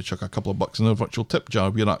PayPal if you want to chuck a couple of bucks in our virtual tip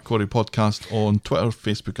jar. We're at Corey Podcast on Twitter,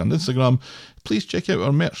 Facebook and Instagram. Please check out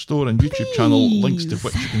our merch store and YouTube channel, links to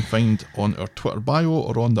which you can find on our Twitter bio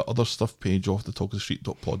or on the other stuff page of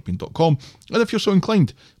thetalkofthestreet.podbean.com. And if you're so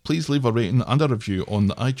inclined, please leave a rating and a review on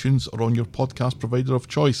the iTunes or on your podcast provider of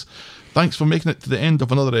choice. Thanks for making it to the end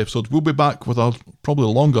of another episode. We'll be back with our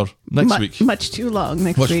probably longer next week. Much too long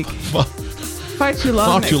next week. Far too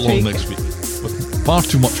long next week. With far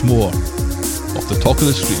too much more of the Talk of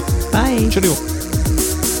the Street. Bye. Cheerio.